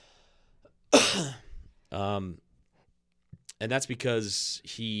 And that's because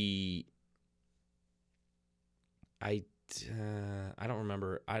I don't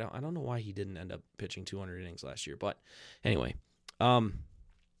remember. I don't know why he didn't end up pitching 200 innings last year. But anyway,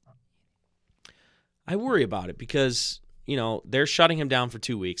 I worry about it because, they're shutting him down for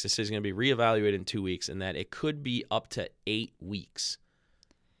 2 weeks. This is going to be reevaluated in 2 weeks, and that it could be up to 8 weeks.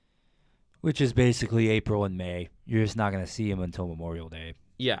 Which is basically April and May. You're just not going to see him until Memorial Day.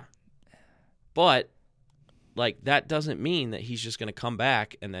 Yeah. But, that doesn't mean that he's just going to come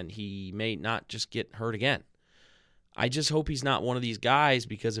back and then he may not just get hurt again. I just hope he's not one of these guys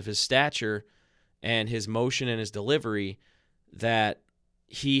because of his stature and his motion and his delivery that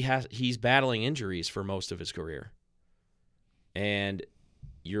he's battling injuries for most of his career. And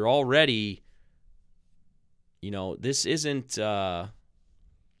you're already, this isn't a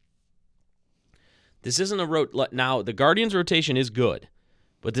now the Guardians rotation is good,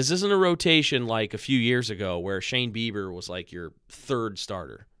 but this isn't a rotation like a few years ago where Shane Bieber was like your third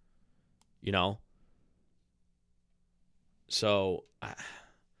starter. So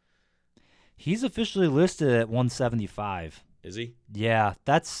he's officially listed at 175. Is he? Yeah,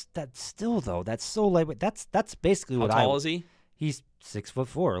 that's still though. That's so lightweight. That's basically How what tall is he? He's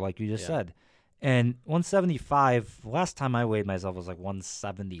 6'4", like you just said, and 175. Last time I weighed myself was like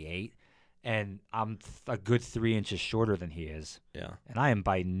 178, and I'm a good 3 inches shorter than he is. Yeah. And I am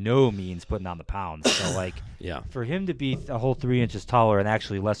by no means putting on the pounds. So, like, Yeah. for him to be a whole 3 inches taller and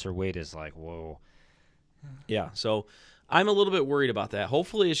actually lesser weight is like, whoa. Yeah. So I'm a little bit worried about that.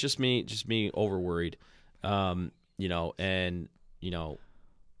 Hopefully it's just me over worried.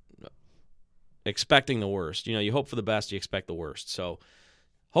 Expecting the worst. You hope for the best, you expect the worst. So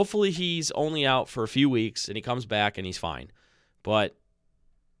hopefully he's only out for a few weeks and he comes back and he's fine. But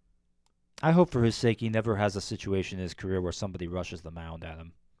I hope for his sake he never has a situation in his career where somebody rushes the mound at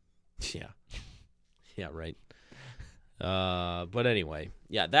him. yeah. Yeah, right. But anyway,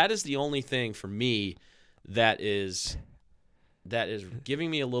 yeah, that is the only thing for me that is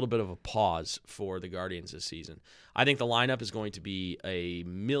giving me a little bit of a pause for the Guardians this season. I think the lineup is going to be a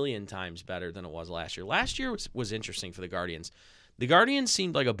million times better than it was last year. Last year was interesting for the Guardians. The Guardians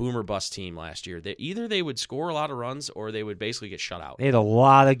seemed like a boomer bust team last year. Either they would score a lot of runs or they would basically get shut out. They had a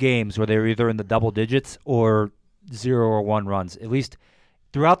lot of games where they were either in the double digits or 0 or 1 runs. At least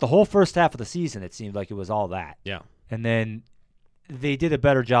throughout the whole first half of the season, it seemed like it was all that. Yeah. And then they did a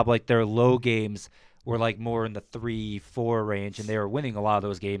better job. Like their low games were like more in the 3-4 range, and they were winning a lot of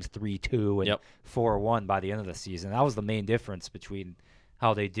those games 3-2 and 4-1 by the end of the season. That was the main difference between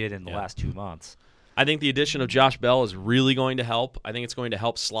how they did in the last 2 months. I think the addition of Josh Bell is really going to help. I think it's going to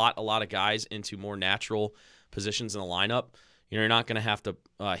help slot a lot of guys into more natural positions in the lineup. You're not going to have to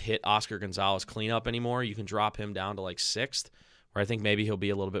hit Oscar Gonzalez cleanup anymore. You can drop him down to like 6th, where I think maybe he'll be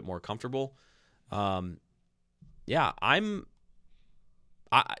a little bit more comfortable.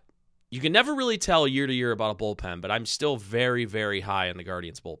 You can never really tell year to year about a bullpen, but I'm still very, very high on the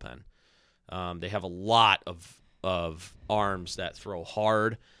Guardians bullpen. They have a lot of arms that throw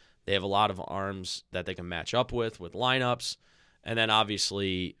hard. They have a lot of arms that they can match up with lineups. And then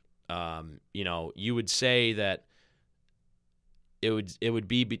obviously, you would say that it would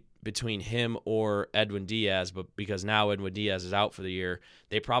be between him or Edwin Diaz, but because now Edwin Diaz is out for the year,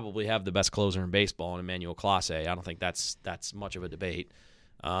 they probably have the best closer in baseball in Emmanuel Clase. I don't think that's much of a debate.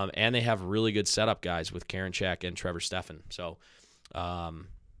 And they have really good setup guys with Karinchak and Trevor Stephan. So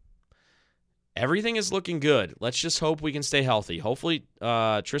everything is looking good. Let's just hope we can stay healthy. Hopefully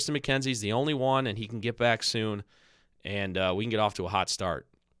Tristan McKenzie's the only one, and he can get back soon, and we can get off to a hot start.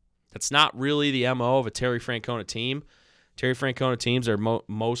 That's not really the MO of a Terry Francona team. Terry Francona teams are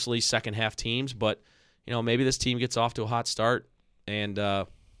mostly second-half teams, but maybe this team gets off to a hot start and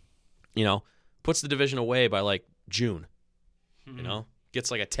puts the division away by like June. Gets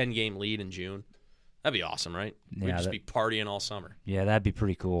like a 10-game lead in June. That'd be awesome, right? Yeah, We'd just be partying all summer. Yeah, that'd be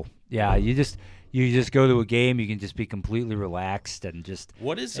pretty cool. Yeah, you just go to a game, you can just be completely relaxed and just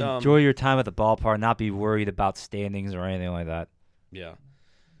enjoy your time at the ballpark, not be worried about standings or anything like that. Yeah.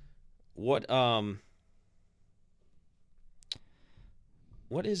 What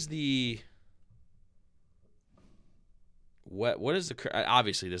is the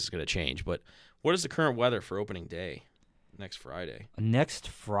obviously this is going to change, but what is the current weather for opening day next Friday? Next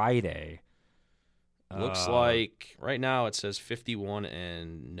Friday. Looks like right now it says 51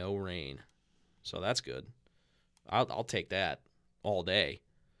 and no rain. So that's good. I'll take that all day.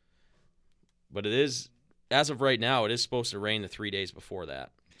 But it is, as of right now, it is supposed to rain the 3 days before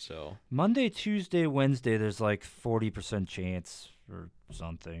that. So Monday, Tuesday, Wednesday, there's like 40% chance or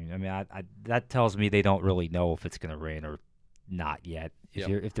something. I mean, that tells me they don't really know if it's going to rain or not yet.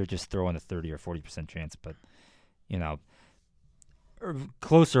 If they're just throwing a 30 or 40% chance, but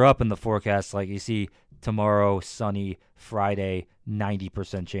closer up in the forecast, like you see tomorrow sunny, Friday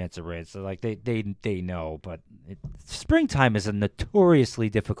 90% chance of rain. So like they know, but springtime is a notoriously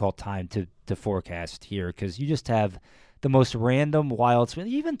difficult time to forecast here because you just have the most random wild swing.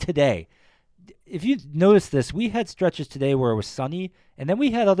 Even today, if you notice this, we had stretches today where it was sunny, and then we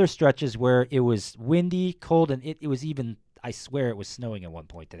had other stretches where it was windy, cold, and it was even, I swear, it was snowing at one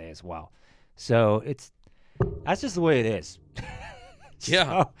point today as well. So that's just the way it is.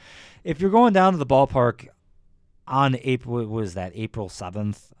 Yeah. So, if you're going down to the ballpark on April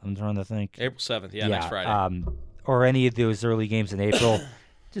 7th, I'm trying to think. April 7th, next Friday. Or any of those early games in April,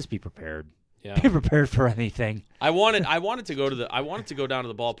 just be prepared. Yeah. Be prepared for anything. I wanted to go down to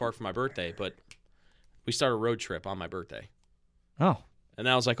the ballpark for my birthday, but we started a road trip on my birthday. Oh. And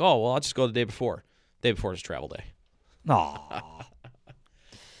I was like, oh, well, I'll just go the day before. Day before is travel day. Aw.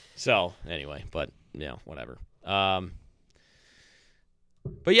 So, anyway, but, whatever. But,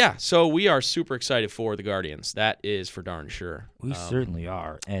 yeah, so we are super excited for the Guardians. That is for darn sure. We certainly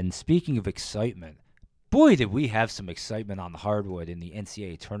are. And speaking of excitement, boy, did we have some excitement on the hardwood in the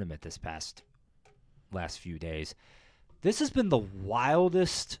NCAA tournament this last few days. This has been the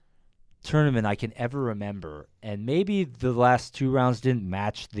wildest tournament I can ever remember, and maybe the last 2 rounds didn't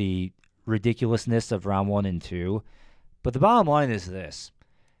match the ridiculousness of round 1 and 2. But the bottom line is this.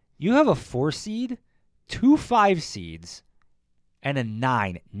 You have a 4 seed, 2 5 seeds, and a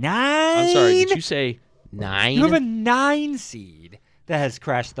 9. 9? I'm sorry, did you say 9? You have a 9 seed that has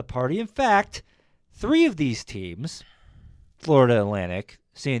crashed the party. In fact, 3 of these teams, Florida Atlantic,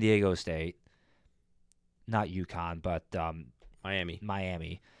 San Diego State, not UConn, but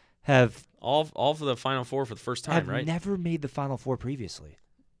Miami, have all for the Final Four for the first time, right? Never made the Final Four previously.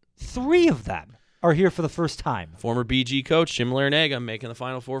 3 of them are here for the first time. Former BG coach Jim Larinaga making the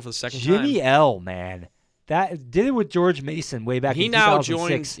Final Four for the second time. Jimmy L, man. That did it with George Mason way back in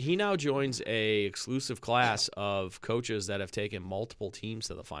 2006. He now joins a exclusive class of coaches that have taken multiple teams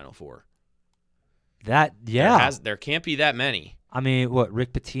to the Final Four. There can't be that many. I mean, what,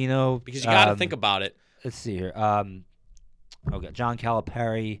 Rick Pitino? Because you got to think about it. Let's see here. John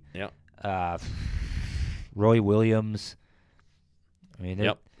Calipari. Yep. Roy Williams. I mean,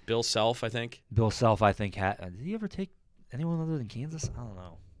 yep. Bill Self, I think. Bill Self, I think. Did he ever take anyone other than Kansas? I don't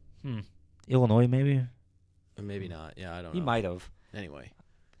know. Illinois, maybe? Maybe not. Yeah, I don't know. He might have. Anyway.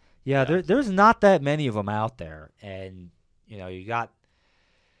 Yeah, there's not that many of them out there. And, you got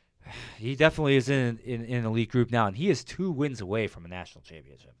 – he definitely is in an elite group now. And he is 2 wins away from a national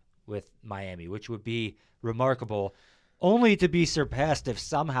championship with Miami, which would be remarkable, only to be surpassed if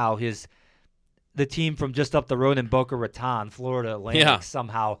somehow the team from just up the road in Boca Raton, Florida Atlantic,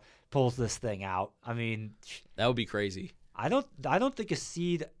 somehow pulls this thing out. I mean, that would be crazy. I don't think a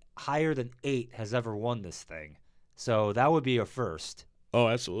seed higher than 8 has ever won this thing, so that would be a first. Oh,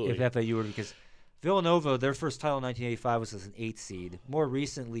 absolutely. If FAU were, because Villanova, their first title in 1985 was as an 8 seed. More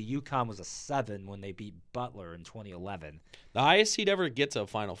recently, UConn was a 7 when they beat Butler in 2011. The highest seed ever to get to a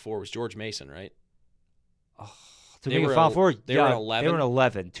Final Four was George Mason, right? Oh. To make a Final Four, they were 11. They were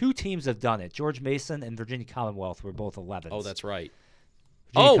 11. 2 teams have done it. George Mason and Virginia Commonwealth were both 11. Oh, that's right.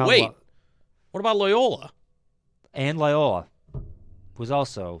 Wait. What about Loyola? And Loyola was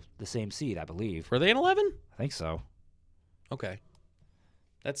also the same seed, I believe. Were they in 11? I think so. Okay.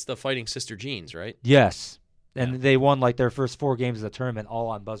 That's the Fighting Sister Jeans, right? Yes. And they won their first 4 games of the tournament all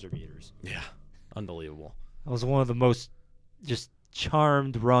on buzzer beaters. Yeah. Unbelievable. That was one of the most just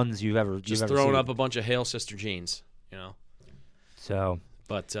charmed runs you've ever throwing seen. Up a bunch of Hail Sister Jeans, So,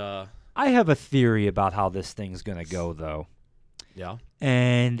 but I have a theory about how this thing's going to go, though. Yeah.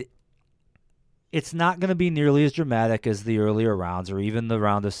 And it's not going to be nearly as dramatic as the earlier rounds or even the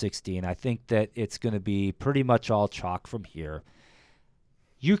round of 16. I think that it's going to be pretty much all chalk from here.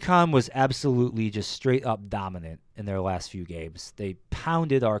 UConn was absolutely just straight up dominant in their last few games. They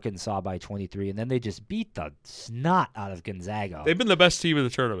pounded Arkansas by 23, and then they just beat the snot out of Gonzaga. They've been the best team in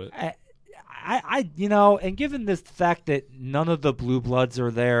the tournament. And given the fact that none of the blue bloods are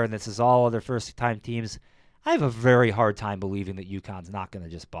there and this is all other first-time teams, I have a very hard time believing that UConn's not going to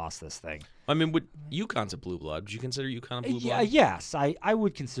just boss this thing. I mean, UConn's a blue blood. Would you consider UConn a blue blood? Yes, I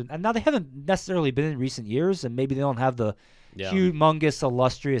would consider. And now they haven't necessarily been in recent years, and maybe they don't have the humongous,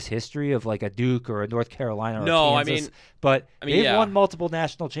 illustrious history of a Duke or a North Carolina or Kansas. But they've won multiple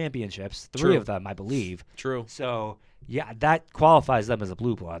national championships, 3 of them, I believe. True. So, that qualifies them as a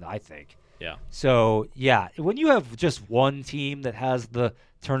blue blood, I think. Yeah. So, when you have just one team that has the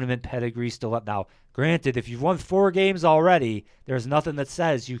tournament pedigree still up now, granted, if you've won 4 games already, there's nothing that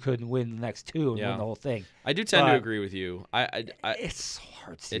says you couldn't win the next 2 and win the whole thing. I do tend to agree with you. It's so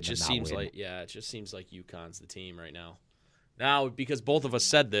hard to see it just seems like UConn's the team right now. Now, because both of us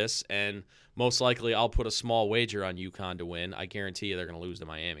said this, and most likely I'll put a small wager on UConn to win, I guarantee you they're going to lose to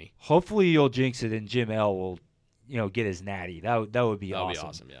Miami. Hopefully you'll jinx it and Jim L will, get his natty. That would be awesome. That would be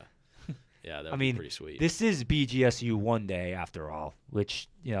awesome, yeah. Yeah, that would be pretty sweet. This is BGSU one day after all, which,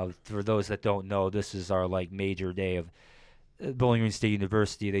 for those that don't know, this is our major day of Bowling Green State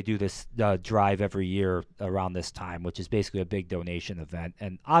University. They do this drive every year around this time, which is basically a big donation event.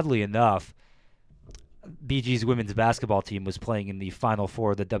 And oddly enough, BG's women's basketball team was playing in the Final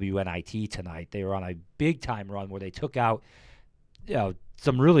Four of the WNIT tonight. They were on a big-time run where they took out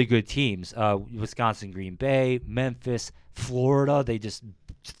some really good teams. Wisconsin, Green Bay, Memphis, Florida. They just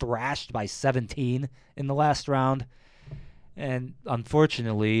thrashed by 17 in the last round. And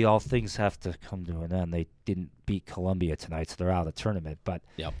unfortunately, all things have to come to an end. They didn't beat Columbia tonight, so they're out of the tournament. But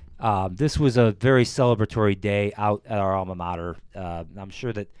this was a very celebratory day out at our alma mater. I'm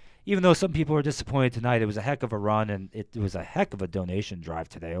sure that even though some people are disappointed tonight, it was a heck of a run, and it was a heck of a donation drive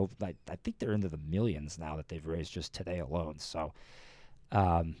today. I think they're into the millions now that they've raised just today alone. So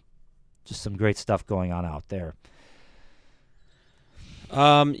just some great stuff going on out there.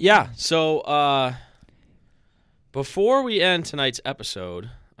 So before we end tonight's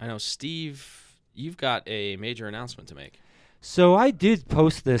episode, I know, Steve, you've got a major announcement to make. So I did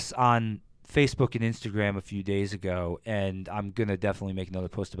post this on Facebook and Instagram a few days ago, and I'm going to definitely make another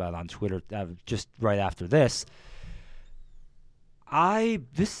post about it on Twitter just right after this.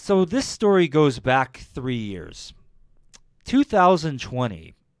 This story goes back 3 years.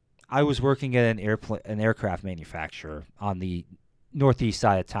 2020, I was working at an aircraft manufacturer on the northeast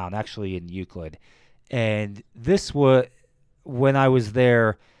side of town, actually in Euclid. And when I was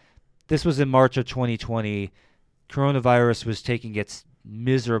there, this was in March of 2020. Coronavirus was taking its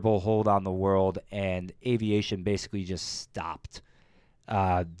miserable hold on the world, and aviation basically just stopped.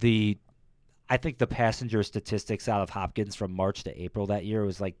 I think the passenger statistics out of Hopkins from March to April that year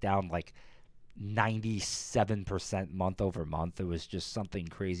was down 97% month over month. It was just something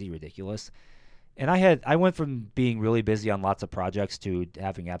crazy ridiculous. And I went from being really busy on lots of projects to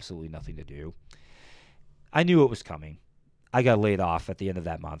having absolutely nothing to do. I knew it was coming. I got laid off at the end of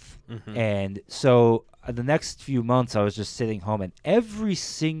that month. Mm-hmm. And so the next few months I was just sitting home, and every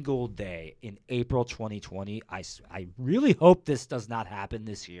single day in April 2020, I really hope this does not happen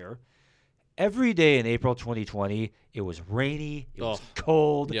this year. Every day in April 2020, it was rainy, it was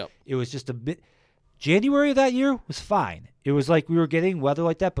cold, It was just a bit. January of that year was fine. It was we were getting weather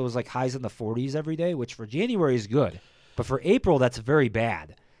like that, but it was highs in the 40s every day, which for January is good. But for April, that's very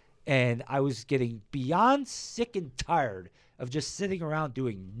bad. And I was getting beyond sick and tired of just sitting around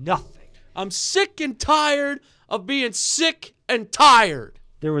doing nothing. I'm sick and tired of being sick and tired.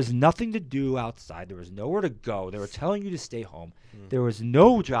 There was nothing to do outside. There was nowhere to go. They were telling you to stay home. There was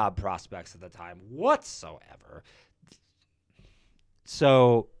no job prospects at the time whatsoever.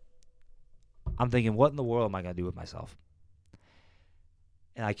 So I'm thinking, what in the world am I going to do with myself?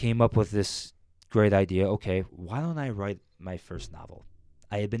 And I came up with this great idea. Okay, why don't I write my first novel?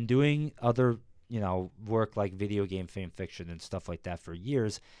 I had been doing other, work like video game fan fiction and stuff like that for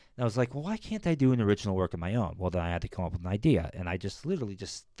years. And I was like, well, why can't I do an original work of my own? Well, then I had to come up with an idea. And I just literally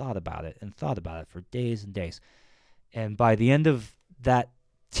just thought about it for days and days. And by the end of that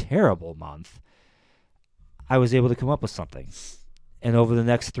terrible month, I was able to come up with something. And over the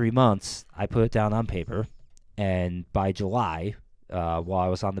next 3 months, I put it down on paper. And by July, while I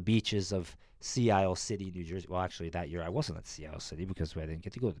was on the beaches of Sea Isle City, New Jersey. Well, actually, that year I wasn't at Sea Isle City because I didn't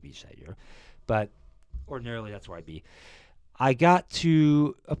get to go to the beach that year. But ordinarily, that's where I'd be. I got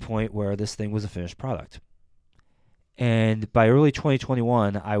to a point where this thing was a finished product. And by early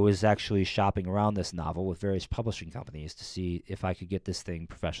 2021, I was actually shopping around this novel with various publishing companies to see if I could get this thing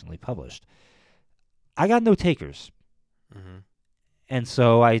professionally published. I got no takers. Mm-hmm. And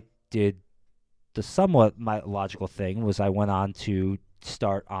so I did the somewhat logical thing was I went on to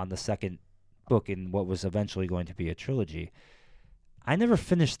start on the second book in what was eventually going to be a trilogy. I never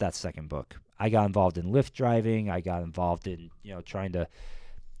finished that second book. I got involved in Lyft driving. I got involved in, trying to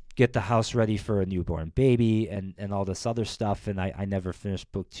get the house ready for a newborn baby and all this other stuff, and I never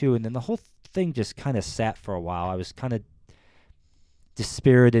finished book 2. And then the whole thing just kind of sat for a while. I was kind of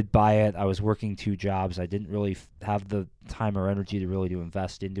dispirited by it. I was working 2 jobs. I didn't really have the time or energy to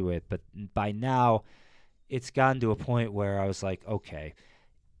invest into it. But by now, it's gotten to a point where I was like, okay,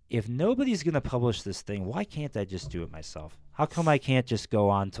 if nobody's going to publish this thing, why can't I just do it myself? How come I can't just go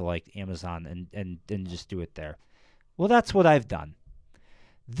on to Amazon and just do it there? Well, that's what I've done.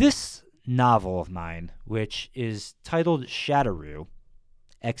 This novel of mine, which is titled Shatteru,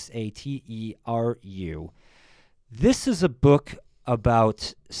 Xateru, this is a book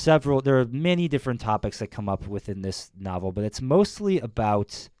about there are many different topics that come up within this novel, but it's mostly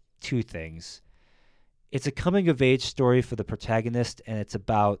about 2 things. It's a coming-of-age story for the protagonist, and it's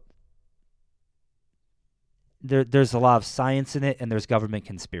about there's a lot of science in it, and there's government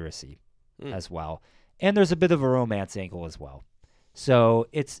conspiracy as well. And there's a bit of a romance angle as well. So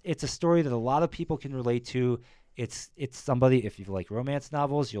it's a story that a lot of people can relate to. It's somebody, if you like romance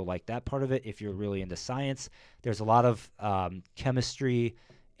novels, you'll like that part of it. If you're really into science, there's a lot of chemistry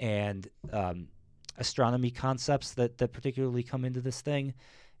and astronomy concepts that particularly come into this thing.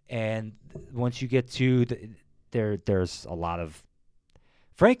 And once you get to there's a lot of,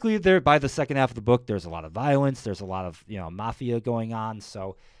 frankly, by the second half of the book, there's a lot of violence. There's a lot of mafia going on.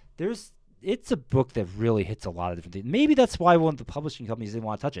 So it's a book that really hits a lot of different things. Maybe that's why one of the publishing companies didn't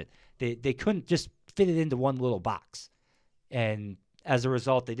want to touch it. They couldn't just fit it into one little box, and as a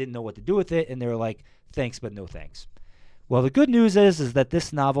result, they didn't know what to do with it. And they were like, "Thanks, but no thanks." Well, the good news is that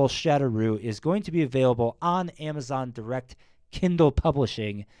this novel, Shatteru, is going to be available on Amazon Direct Kindle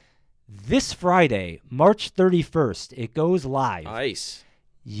Publishing this Friday, March 31st. It goes live. Nice.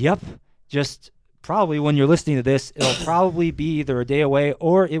 Yep. Just probably when you're listening to this, it'll probably be either a day away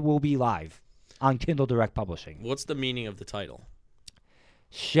or it will be live on Kindle Direct Publishing. What's the meaning of the title?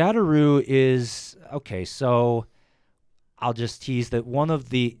 Shatteru is, okay, so I'll just tease that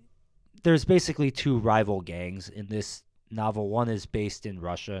there's basically two rival gangs in this novel. One is based in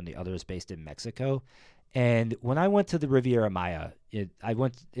Russia and the other is based in Mexico. And when I went to the Riviera Maya, I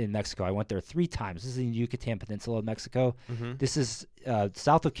went in Mexico. I went there 3 times. This is in the Yucatan Peninsula of Mexico. Mm-hmm. This is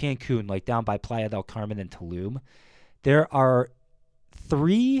south of Cancun, like down by Playa del Carmen and Tulum. There are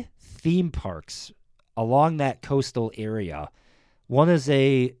 3 theme parks along that coastal area. One is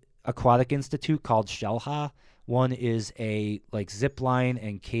a aquatic institute called Shelha. One is a like zip line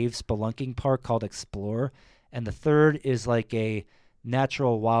and cave spelunking park called Explore. And the third is like a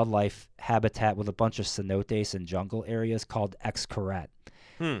natural wildlife habitat with a bunch of cenotes and jungle areas called Xcaret.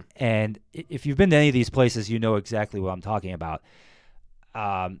 And if you've been to any of these places, you know exactly what I'm talking about.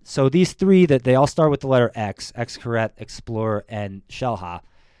 So these 3 that they all start with the letter X, Xcaret, Explore, and Shelha.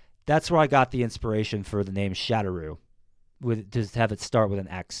 That's where I got the inspiration for the name Shatteroo, to have it start with an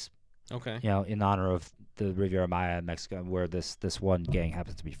X. Okay. In honor of the Riviera Maya in Mexico, where this one gang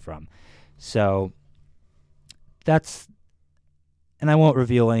happens to be from. So that's, and I won't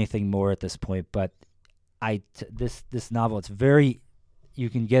reveal anything more at this point, but this novel, it's very,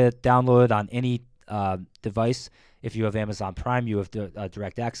 you can get it downloaded on any device. If you have Amazon Prime, you have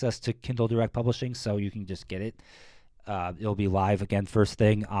direct access to Kindle Direct Publishing, so you can just get it. It'll be live again first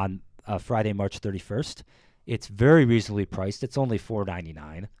thing on Friday, March 31st. It's very reasonably priced. It's only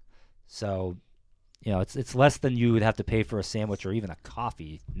 $4.99. So, it's less than you would have to pay for a sandwich or even a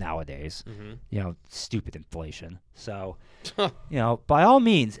coffee nowadays. Mm-hmm. Stupid inflation. So, by all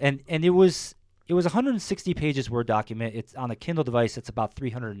means, and it was 160 pages Word document. It's on a Kindle device. It's about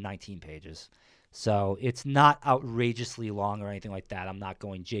 319 pages. So it's not outrageously long or anything like that. I'm not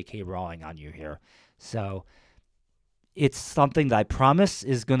going J.K. Rowling on you here. So it's something that I promise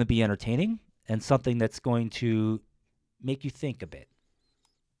is going to be entertaining and something that's going to make you think a bit.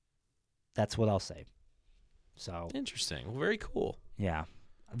 That's what I'll say. So interesting. Well, very cool. Yeah.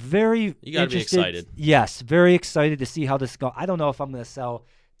 Very You got to be excited. Yes, very excited to see how this goes. I don't know if I'm going to sell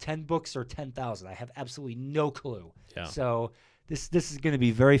 10 books or 10,000. I have absolutely no clue. Yeah. So this is going to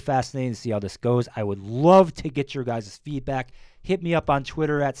be very fascinating to see how this goes. I would love to get your guys' feedback. Hit me up on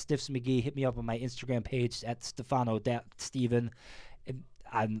Twitter at StiffsMcGee. Hit me up on my Instagram page at Stefano.Steven.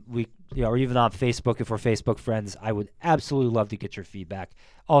 Or even on Facebook if we're Facebook friends. I would absolutely love to get your feedback.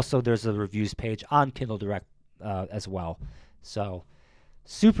 Also, there's a reviews page on Kindle Direct as well. So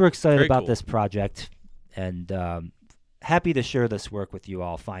super excited Very about cool. this project, and happy to share this work with you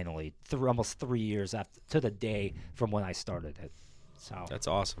all finally, almost 3 years to the day from when I started it. So That's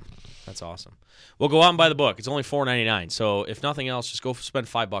awesome. That's awesome. Well, go out and buy the book. It's only $4.99. So if nothing else, just go spend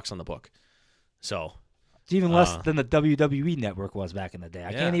 $5 on the book. So it's even less than the WWE Network was back in the day. I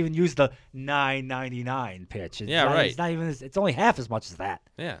Yeah. can't even use the $9.99 pitch. Right. It's not even. It's only half as much as that.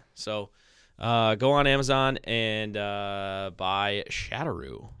 yeah. So go on Amazon and buy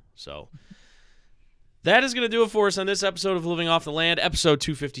Shatteroo. So that is going to do it for us on this episode of Living Off the Land, episode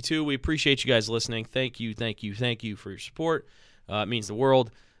 252. We appreciate you guys listening. Thank you for your support. It means the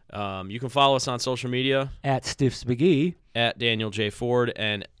world. You can follow us on social media At Stiffs McGee. at Daniel J. Ford,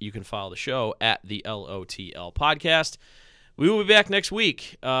 and you can follow the show at the LOTL Podcast. We will be back next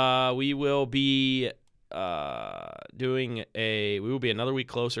week. We will be another week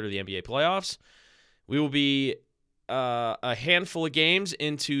closer to the NBA playoffs. We will be a handful of games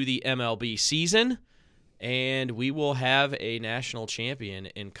into the MLB season, and we will have a national champion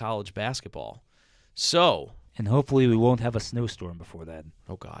in college basketball. So, And hopefully we won't have a snowstorm before then.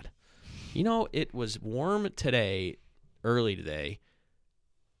 oh God, it was warm early today.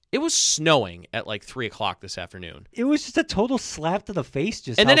 It was snowing at like 3 o'clock this afternoon. It was just a total slap to the face.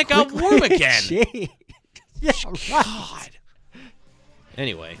 And then it got warm again. Yeah, right. God.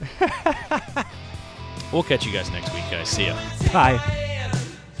 Anyway, we'll catch you guys next week, guys. See ya. Bye.